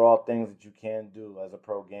 Those are all things that you can do as a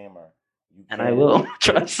pro gamer. And I will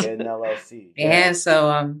trust. Get an LLC. Yeah.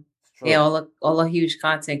 So yeah, all the huge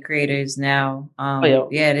content creators now.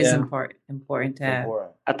 It is important to have.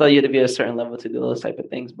 I thought you had to be at a certain level to do those type of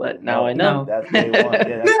things, but now I know. That's day one.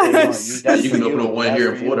 Yeah, that's day one. You can open a one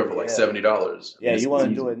here in Florida for like $70. Yeah, you want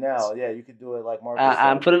to do it now. Yeah, you could do it like Marcus.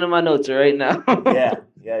 I'm putting in my notes right now.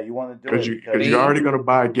 yeah, you want to do it. Because you're already going to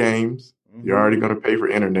buy games. Mm-hmm. You're already going to pay for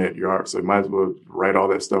internet. So you might as well write all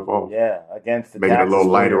that stuff off. Yeah, against the make it a little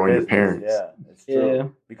lighter on your parents. Yeah, it's true. Yeah.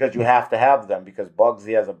 Because you have to have them. Because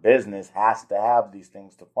Bugsy as a business has to have these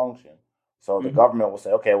things to function. So the government will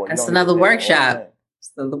say, okay, well, that's another workshop.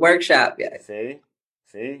 So the workshop, yeah. See,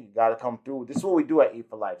 you got to come through. This is what we do at Eat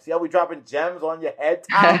for Life. See how we dropping gems on your head?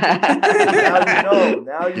 Now you know.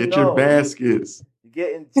 Now you Get your baskets. You're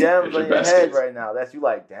getting gems on your head right now. That's you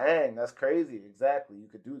like, dang, that's crazy. Exactly, you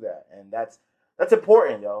could do that, and that's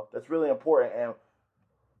important, yo. That's really important. And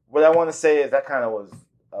what I want to say is that kind of was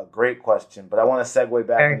a great question, but I want to segue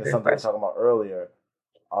back into something we were talking about earlier.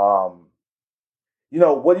 What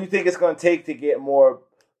do you think it's going to take to get more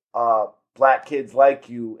Black kids like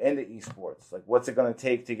you into esports? Like, what's it going to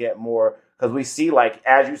take to get more? Because we see, like,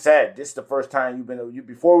 as you said, this is the first time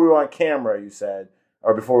before we were on camera, you said,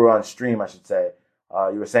 or before we were on stream, I should say,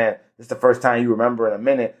 you were saying this is the first time you remember in a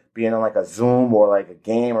minute being on like a Zoom or like a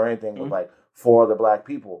game or anything with like 4 other Black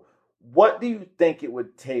people. What do you think it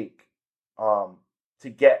would take to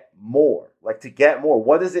get more? Like, to get more,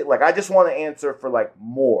 what is it? Like, I just want to answer for like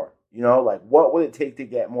more, like what would it take to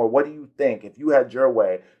get more? What do you think if you had your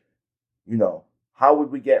way? How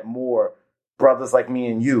would we get more brothers like me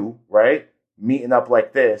and you, right, meeting up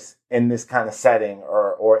like this in this kind of setting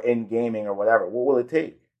or in gaming or whatever? What will it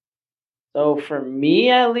take? So for me,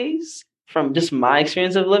 at least, from just my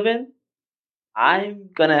experience of living, I'm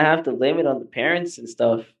going to have to blame it on the parents and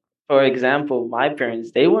stuff. For example, my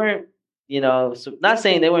parents, they weren't, not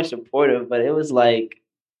saying they weren't supportive, but it was like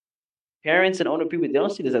parents and older people, they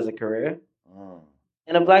don't see this as a career.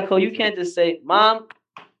 In a Black hole, you can't just say, Mom,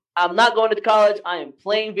 I'm not going to college. I am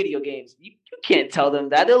playing video games. You can't tell them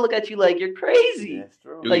that. They'll look at you like you're crazy. That's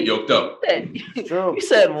true. You're yoked up. It's true. You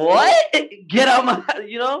said what? Get out my,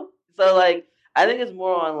 So like, I think it's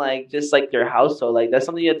more on like just like your household. Like that's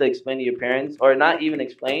something you have to explain to your parents, or not even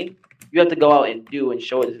explain. You have to go out and do and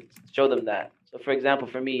show them that. So for example,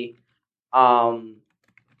 for me, I'll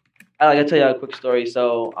tell you a quick story.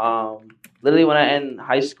 So literally when I end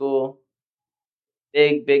high school,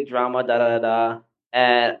 big drama,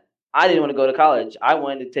 and I didn't want to go to college. I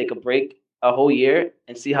wanted to take a break a whole year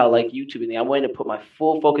and see how like YouTube and I wanted to put my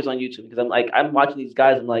full focus on YouTube because I'm watching these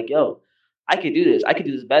guys. I'm like, yo, I could do this. I could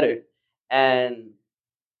do this better. And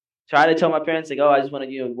try to tell my parents like, oh, I just want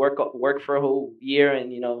to work for a whole year and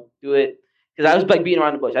do it because I was like being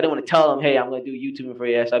around the bush. I didn't want to tell them, hey, I'm going to do YouTube for a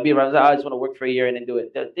year. So I'd be around. I just want to work for a year and then do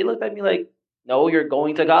it. They looked at me like, no, you're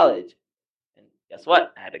going to college. And guess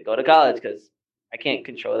what? I had to go to college because I can't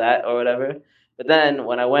control that or whatever. But then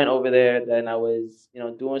when I went over there, then I was,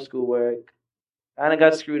 doing schoolwork, kind of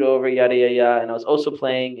got screwed over, yada, yada, yada. And I was also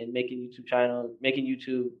playing and making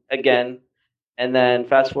YouTube again. And then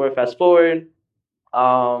fast forward, pretty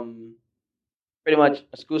much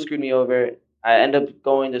school screwed me over. I ended up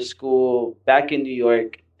going to school back in New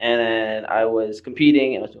York, and then I was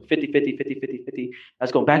competing. I was doing 50-50. I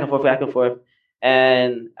was going back and forth.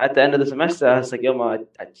 And at the end of the semester, I was like, yo, Ma,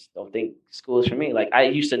 I just don't think school is for me. Like, I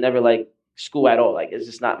used to never like school at all. Like, it's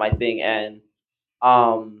just not my thing. And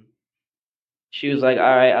she was like,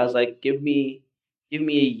 all right. I was like, give me a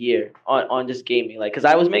year on just gaming. Like, because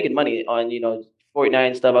I was making money on, Fortnite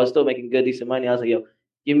and stuff. I was still making good, decent money. I was like, yo,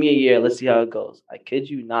 give me a year. Let's see how it goes. I kid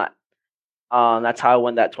you not. That's how I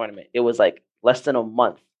won that tournament. It was like less than a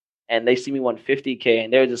month. And they see me won $50K.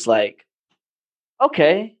 And they were just like,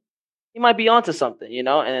 okay. he might be onto something,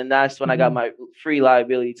 and that's when I got my free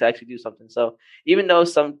liability to actually do something. So even though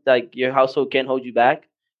some like your household can't hold you back,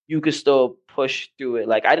 you could still push through it.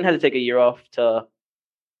 Like I didn't have to take a year off to,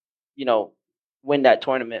 win that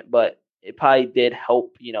tournament, but it probably did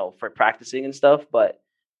help, for practicing and stuff. But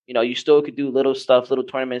you still could do little stuff, little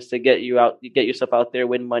tournaments to get you out, get yourself out there,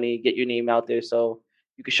 win money, get your name out there, so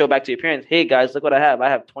you can show back to your parents, hey guys, look what I have. I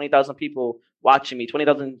have 20,000 people watching me,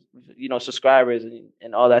 20,000, subscribers,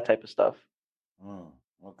 and all that type of stuff.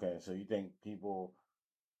 Okay, so you think people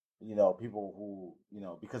who,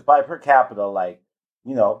 because by per capita, like,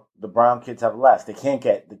 the brown kids have less. They can't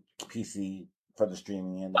get the PC for the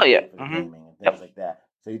streaming and for the gaming and things like that.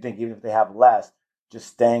 So you think even if they have less, just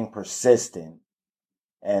staying persistent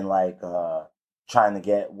and like trying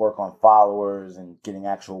to work on followers and getting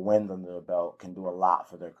actual wins under the belt can do a lot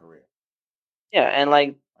for their career. Yeah, and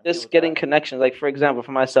like just getting connections. Like for example,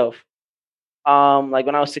 for myself, like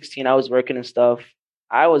when I was 16, I was working and stuff.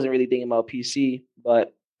 I wasn't really thinking about PC,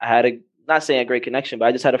 but I had not saying a great connection, but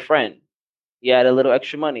I just had a friend. He had a little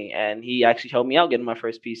extra money, and he actually helped me out getting my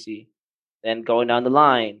first PC. Then going down the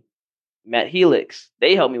line, met Helix.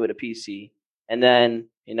 They helped me with a PC, and then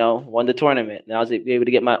won the tournament. And I was able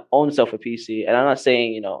to get my own self a PC. And I'm not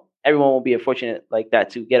saying everyone will be fortunate like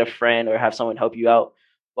that to get a friend or have someone help you out,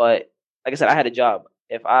 but like I said, I had a job.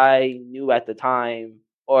 If I knew at the time,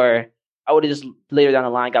 or I would have just later down the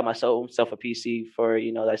line got myself a PC for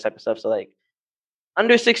that type of stuff. So like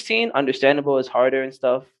under 16, understandable, is harder and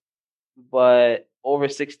stuff, but over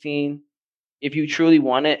 16, if you truly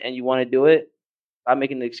want it and you want to do it, stop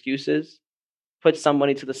making the excuses. Put some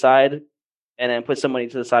money to the side, and then put some money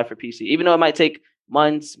to the side for PC. Even though it might take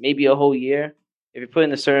months, maybe a whole year, if you put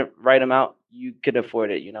in a certain right amount, you could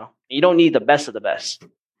afford it. And you don't need the best of the best.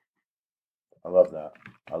 I love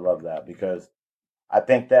that because I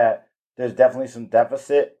think that there's definitely some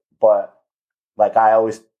deficit, but like I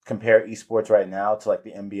always compare esports right now to like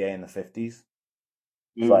the NBA in the 50s.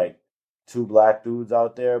 It's like two black dudes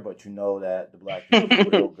out there, but that the black dudes are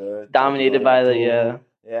real good. Dominated by the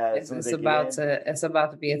it's about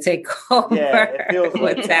to be a takeover. Yeah, it feels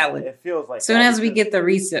like talent. It feels like as soon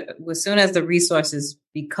as the resources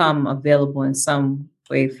become available in some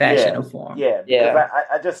way, fashion, or form. Yeah, because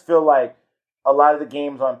I just feel like a lot of the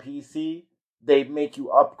games on PC, they make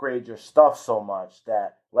you upgrade your stuff so much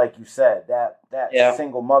that, like you said, that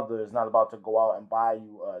single mother is not about to go out and buy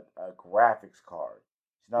you a graphics card.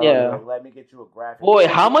 She's not like, let me get you a graphics Boy,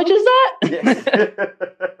 card. How much is that?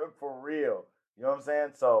 For real. You know what I'm saying?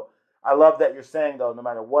 So I love that you're saying, though, no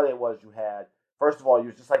matter what it was you had, first of all, you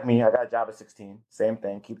was just like me. I got a job at 16. Same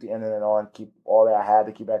thing. Keep the internet on. Keep all that. I had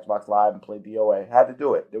to keep Xbox Live and play DOA. Had to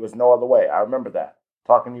do it. There was no other way. I remember that.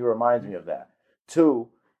 Talking to you reminds me of that. 2,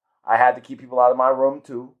 I had to keep people out of my room,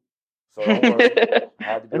 too. So don't worry. I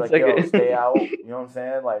had to be like, yo, stay out. You know what I'm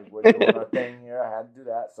saying? Like, we're doing our thing here. I had to do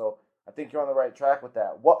that. So I think you're on the right track with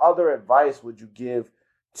that. What other advice would you give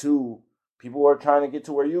to people who are trying to get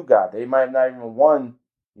to where you got? They might have not even won,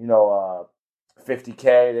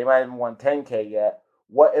 50K. They might have even won 10K yet.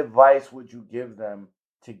 What advice would you give them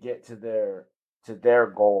to get to their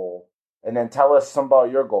goal? And then tell us some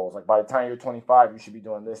about your goals. Like by the time you're 25, you should be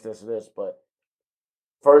doing this, this, or this. But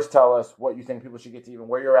first, tell us what you think people should get to, even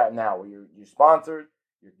where you're at now, where you're sponsored.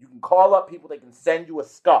 You can call up people. They can send you a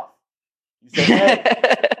scuff. You say, hey,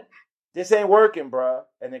 this ain't working, bruh.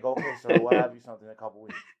 And they go, okay, sir, we'll have you something in a couple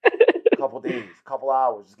weeks, a couple days, a couple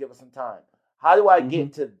hours. Just give us some time. How do I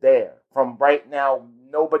get to there? From right now,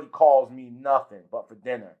 nobody calls me nothing but for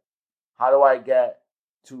dinner. How do I get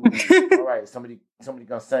to, all right, somebody going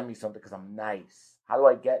to send me something because I'm nice. How do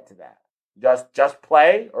I get to that? Just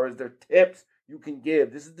play? Or is there tips you can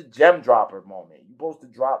give? This is the gem dropper moment. You're supposed to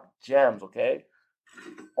drop gems, okay?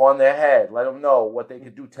 On their head. Let them know what they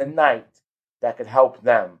could do tonight that could help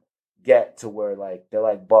them get to where, like, they're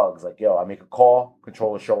like bugs. Like, yo, I make a call,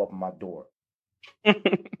 controller show up on my door.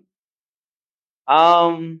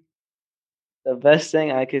 The best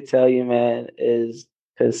thing I could tell you, man, is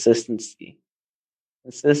consistency.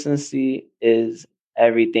 Consistency is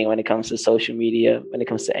everything when it comes to social media, when it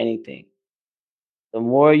comes to anything. The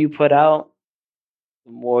more you put out,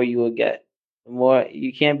 the more you will get. The more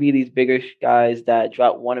you can't be these bigger guys that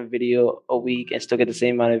drop one video a week and still get the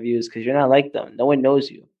same amount of views because you're not like them. No one knows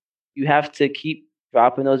you. You have to keep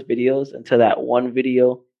dropping those videos until that one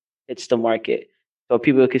video hits the market so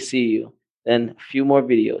people can see you. Then a few more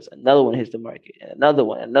videos, another one hits the market, and another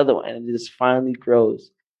one, and it just finally grows.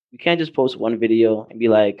 You can't just post one video and be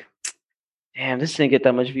like, damn, this didn't get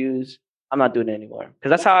that much views. I'm not doing it anymore. Because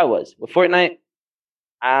that's how I was. With Fortnite,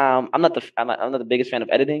 I'm not the biggest fan of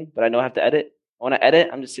editing, but I know I have to edit. When I edit,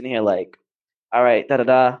 I'm just sitting here like, all right,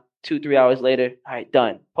 da-da-da. 2-3 hours later, all right,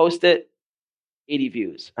 done. Post it, 80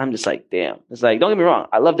 views. I'm just like, damn. It's like, don't get me wrong.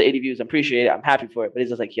 I love the 80 views. I appreciate it. I'm happy for it. But it's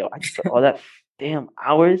just like, yo, I just put all that damn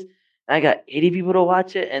hours and I got 80 people to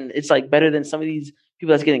watch it. And it's like better than some of these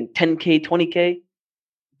people that's getting 10K, 20K. You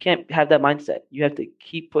can't have that mindset. You have to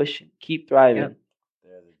keep pushing, keep thriving.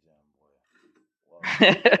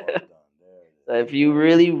 Yep. So if you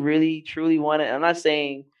really, really, truly want it, I'm not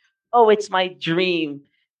saying, oh, it's my dream.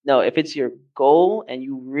 No, if it's your goal and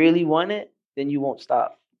you really want it, then you won't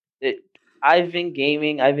stop. I've been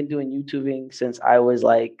gaming, I've been doing YouTubing since I was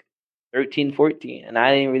like 13, 14, and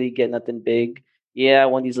I didn't really get nothing big. Yeah, I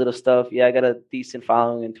won these little stuff. Yeah, I got a decent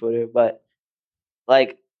following on Twitter, but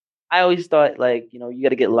like I always thought like, you got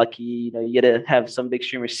to get lucky, you got to have some big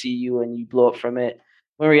streamer see you and you blow up from it.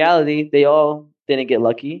 When in reality, they all didn't get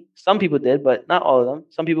lucky. Some people did, but not all of them.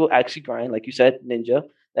 Some people actually grind, like you said, Ninja.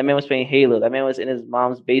 That man was playing Halo. That man was in his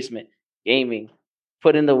mom's basement gaming,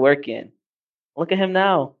 putting the work in. Look at him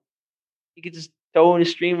now. He could just throw in a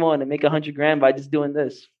stream on and make $100,000 by just doing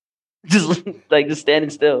this. Just standing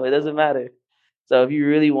still. It doesn't matter. So if you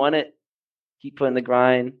really want it, keep putting the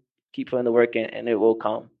grind, keep putting the work in, and it will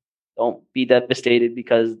come. Don't be devastated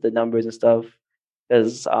because the numbers and stuff.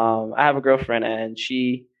 Because I have a girlfriend and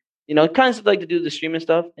she, kind of like to do the streaming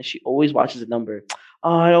stuff, and she always watches the number.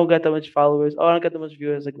 Oh, I don't got that much followers. Oh, I don't got that much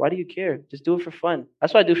viewers. Like, why do you care? Just do it for fun.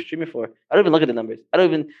 That's what I do for streaming for. I don't even look at the numbers. I don't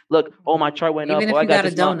even look. Oh, my chart went up. Even if you got a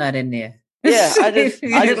donut in there. Yeah, I just be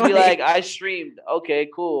like, I streamed. Okay,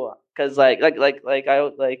 cool. Because like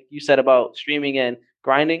you said about streaming and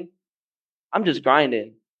grinding, I'm just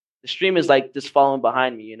grinding. The stream is like just following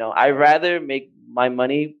behind me. I rather make my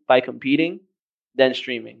money by competing than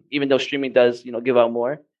streaming. Even though streaming does, give out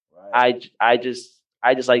more. Right. I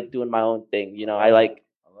just like doing my own thing. I like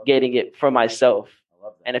getting it for myself.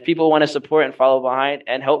 And if people want to support and follow behind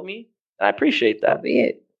and help me, I appreciate that. That'll be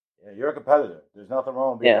it. Yeah, you're a competitor. There's nothing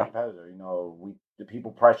wrong with being a competitor. The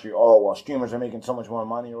people pressure you, oh, well, streamers are making so much more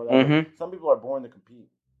money or whatever. Mm-hmm. Some people are born to compete.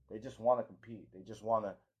 They just want to compete. They just want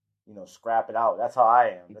to, scrap it out. That's how I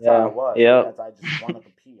am. That's how I was. Yep. I just want to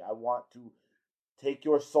compete. I want to take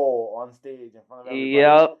your soul on stage in front of everybody.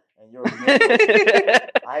 Yep. And you're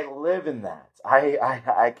I live in that.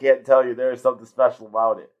 I can't tell you there is something special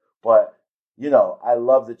about it. But, I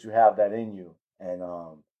love that you have that in you. And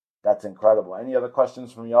that's incredible. Any other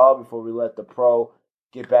questions from y'all before we let the pro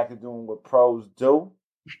get back to doing what pros do?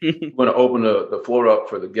 I'm going to open the floor up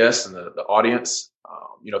for the guests and the audience.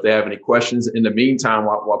 If they have any questions. In the meantime,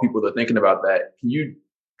 while people are thinking about that, can you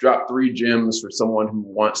drop 3 gems for someone who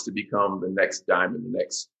wants to become the next diamond, the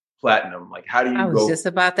next platinum? Like, how do you go? I was just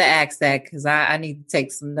about to ask that because I need to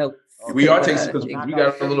take some notes. We are taking because we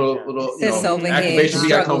got a little activation we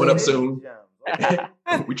got coming up soon.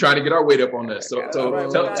 We trying to get our weight up on this. So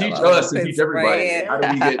teach us and teach everybody. How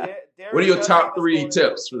do we get? What are your top 3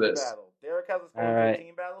 tips for this? Derek has a right.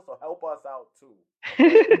 Team battle, so help us out too.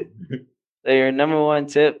 So your number 1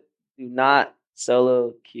 tip: do not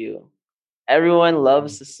solo queue. Everyone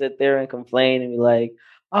loves to sit there and complain and be like,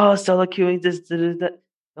 "Oh, solo queuing this, that."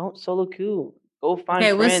 Don't solo queue. Go find.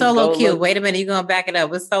 Okay, what's solo queue? Wait a minute, you're gonna back it up.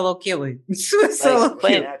 What's solo queuing?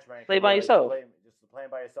 Play by yourself. Playing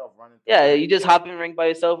by yourself, running. Yeah, you just hop in ring by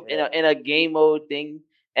yourself in a game mode thing,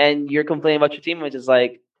 and you're complaining about your teammates. It's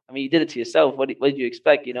like, I mean, you did it to yourself. What did you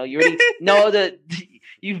expect? You already know that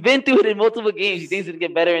you've been through it in multiple games. You think it's gonna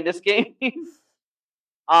get better in this game?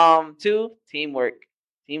 2, teamwork.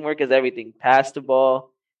 Teamwork is everything. Pass the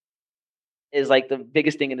ball is like the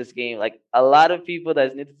biggest thing in this game. Like a lot of people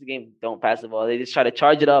that's new to the game don't pass the ball. They just try to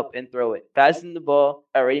charge it up and throw it. Passing the ball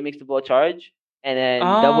already makes the ball charge. And then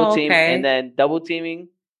double team, and then double teaming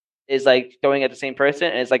is like throwing at the same person,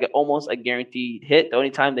 and it's like almost a guaranteed hit. The only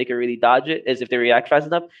time they can really dodge it is if they react fast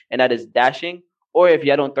enough, and that is dashing. Or if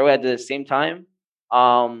you don't throw it at the same time,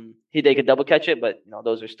 they could double catch it, but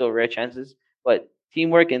those are still rare chances. But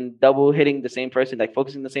teamwork and double hitting the same person, like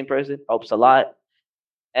focusing the same person, helps a lot.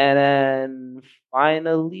 And then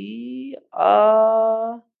finally,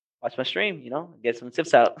 watch my stream, get some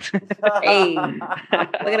tips out. Hey, look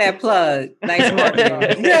at that plug. Nice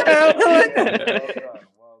marketing.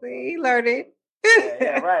 See, learned it.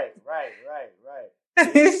 Yeah, right.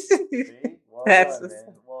 See? Well done,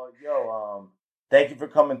 man. Well, yo, thank you for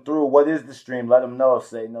coming through. What is the stream? Let them know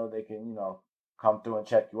so they know they can, come through and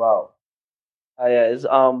check you out. Yeah, it's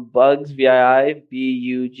Bugs VII,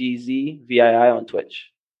 BUGZ VII on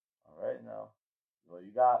Twitch. All right, now. Well,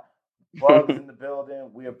 you got Bugs in the building.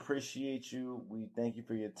 We appreciate you. We thank you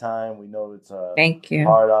for your time. We know it's thank you.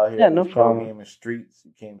 hard out here. Yeah, no problem. Gaming streets.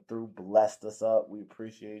 You came through, blessed us up. We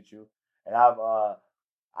appreciate you. And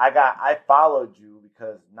I followed you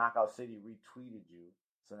because Knockout City retweeted you.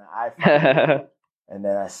 So then I found you, and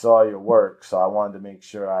then I saw your work, so I wanted to make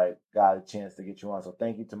sure I got a chance to get you on. So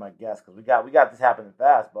thank you to my guests, because we got this happening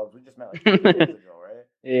fast, Bugs. We just met like 2 years ago, right?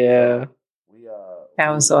 Yeah. So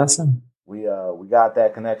that was awesome. We got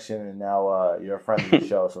that connection, and now you're a friend of the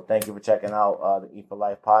show. So thank you for checking out the Eat for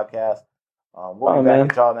Life podcast. We'll be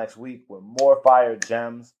back at y'all next week with more fire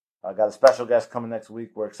gems. I got a special guest coming next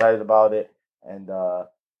week. We're excited about it, and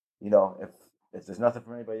if there's nothing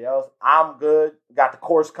from anybody else, I'm good. We got the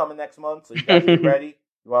course coming next month, so you guys get ready.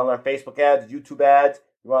 You want to learn Facebook ads, YouTube ads.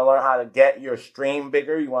 You want to learn how to get your stream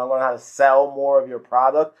bigger. You want to learn how to sell more of your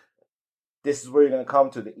product. This is where you're going to come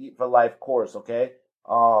to the Eat for Life course, okay?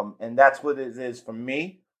 And that's what it is for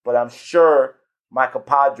me. But I'm sure my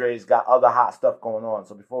compadre's got other hot stuff going on.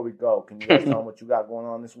 So before we go, can you guys tell them what you got going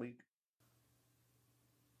on this week?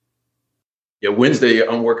 Yeah, Wednesday,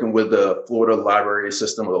 I'm working with the Florida Library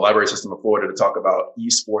System, or the Library System of Florida, to talk about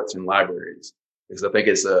esports in libraries, because I think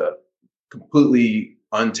it's a completely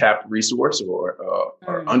untapped resource or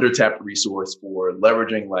undertapped resource for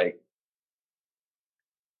leveraging like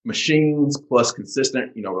machines plus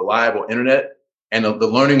consistent, reliable internet, and the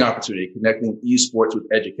learning opportunity, connecting esports with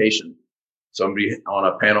education. So I'm going to be on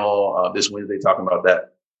a panel this Wednesday talking about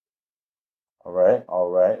that. All right.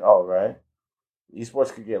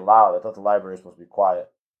 Esports could get loud. I thought the library was supposed to be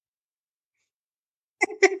quiet.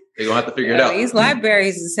 They're going to have to figure it out. These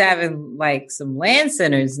libraries is having like some land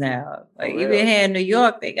centers now. Like even here in New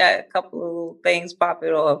York, they got a couple of little things popping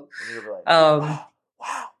off. Like, wow,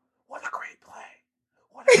 what a great play.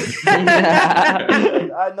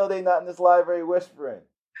 I know they're not in this library whispering.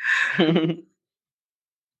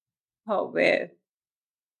 Oh man.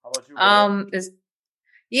 How about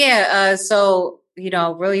you? So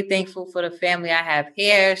really thankful for the family I have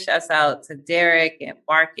here. Shouts out to Derek and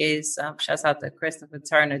Marcus. Shouts out to Christopher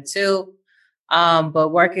Turner too.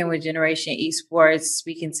 But working with Generation Esports,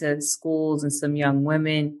 speaking to schools and some young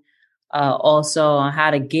women, also on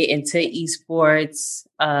how to get into esports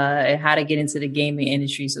and how to get into the gaming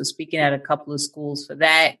industry. So speaking at a couple of schools for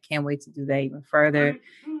that. Can't wait to do that even further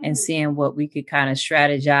and seeing what we could kind of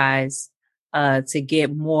strategize to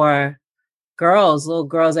get more little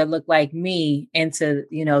girls that look like me into,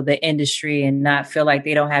 the industry and not feel like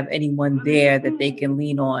they don't have anyone there that they can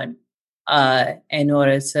lean on in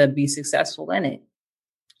order to be successful in it.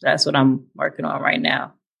 That's what I'm working on right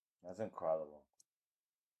now. That's incredible.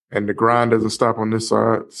 And the grind doesn't stop on this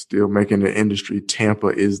side. Still making the industry. Tampa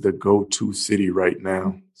is the go-to city right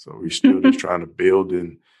now. So we're still just trying to build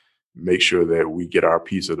and make sure that we get our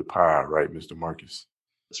piece of the pie, right, Mr. Marcus?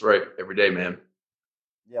 That's right. Every day, man.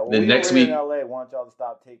 Yeah, well, then next week in LA, want y'all to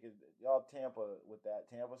stop taking y'all Tampa with that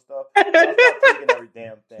Tampa stuff. Y'all stop taking every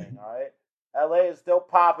damn thing, all right? LA is still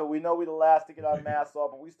popping. We know we the last to get our masks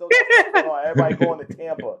off, but we still got stuff going on. Everybody going to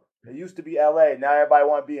Tampa. It used to be LA. Now everybody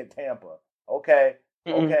want to be in Tampa. Okay.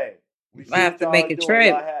 We I have to make a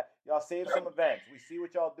trip. Y'all save some events. We see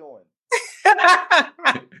what y'all doing.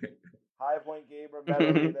 High Point Gamer,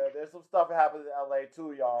 there's some stuff that happens in LA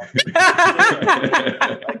too, y'all.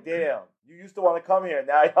 Damn. You used to want to come here.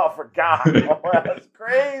 Now y'all forgot. Oh, that's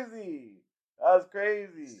crazy.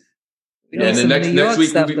 Yeah, and then next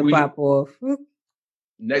week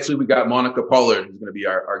next week we got Monica Pollard, who's going to be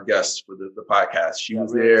our guest for the podcast. She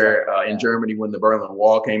was there in Germany when the Berlin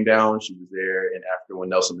Wall came down. She was there and after when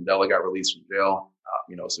Nelson Mandela got released from jail.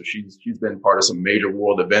 So she's been part of some major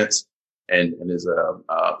world events and is a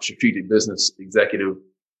strategic business executive.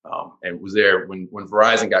 And was there when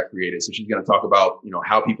Verizon got created. So she's going to talk about,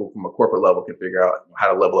 how people from a corporate level can figure out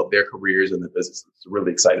how to level up their careers and their businesses. So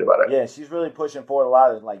really excited about it. Yeah, she's really pushing forward a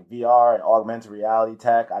lot of like VR and augmented reality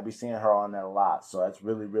tech. I've been seeing her on that a lot. So that's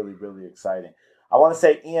really, really, really exciting. I want to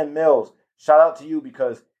say Ian Mills, shout out to you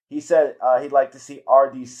because he said he'd like to see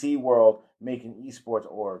RDC World make an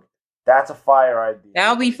esports org. That's a fire idea.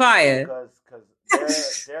 That'll be fire.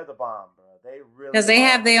 Because they're the bomb, bro. Because they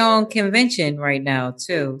have their own convention right now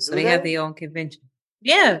too. So they have their own convention.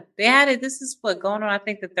 Yeah, they had it. This is going on, I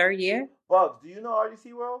think, the 3rd year. Bugs, do you know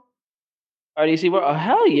RDC World? RDC World? Oh,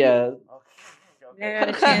 hell yeah. Okay. I got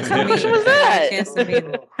a chance to meet. What was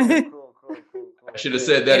that? Cool. I should have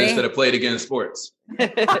said that instead of played against sports. Yeah,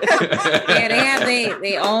 they have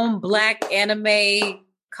their own black anime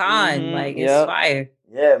con. It's fire.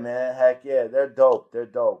 Yeah, man. Heck yeah. They're dope.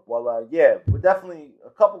 Well, we're definitely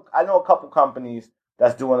I know a couple companies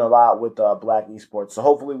that's doing a lot with black esports. So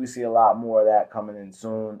hopefully we see a lot more of that coming in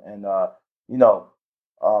soon. And,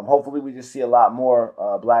 hopefully we just see a lot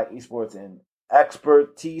more black esports in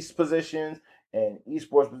expertise positions and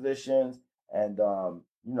esports positions. And, and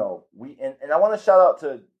I want to shout out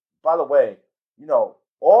to, by the way,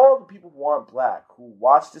 all the people who aren't black who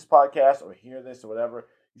watch this podcast or hear this or whatever,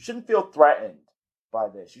 You shouldn't feel threatened by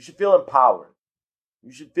this. You should feel empowered.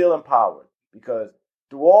 You should feel empowered because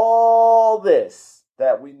through all this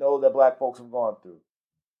that we know that black folks have gone through,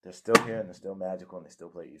 they're still here and they're still magical and they still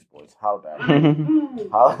play esports. Holla back.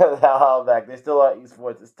 Holla back. They still are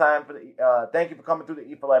esports. It's time for the thank you for coming through the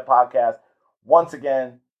E for Life podcast. Once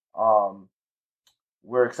again,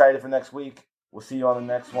 we're excited for next week. We'll see you on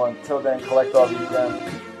the next one. Till then, collect all these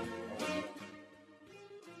gems.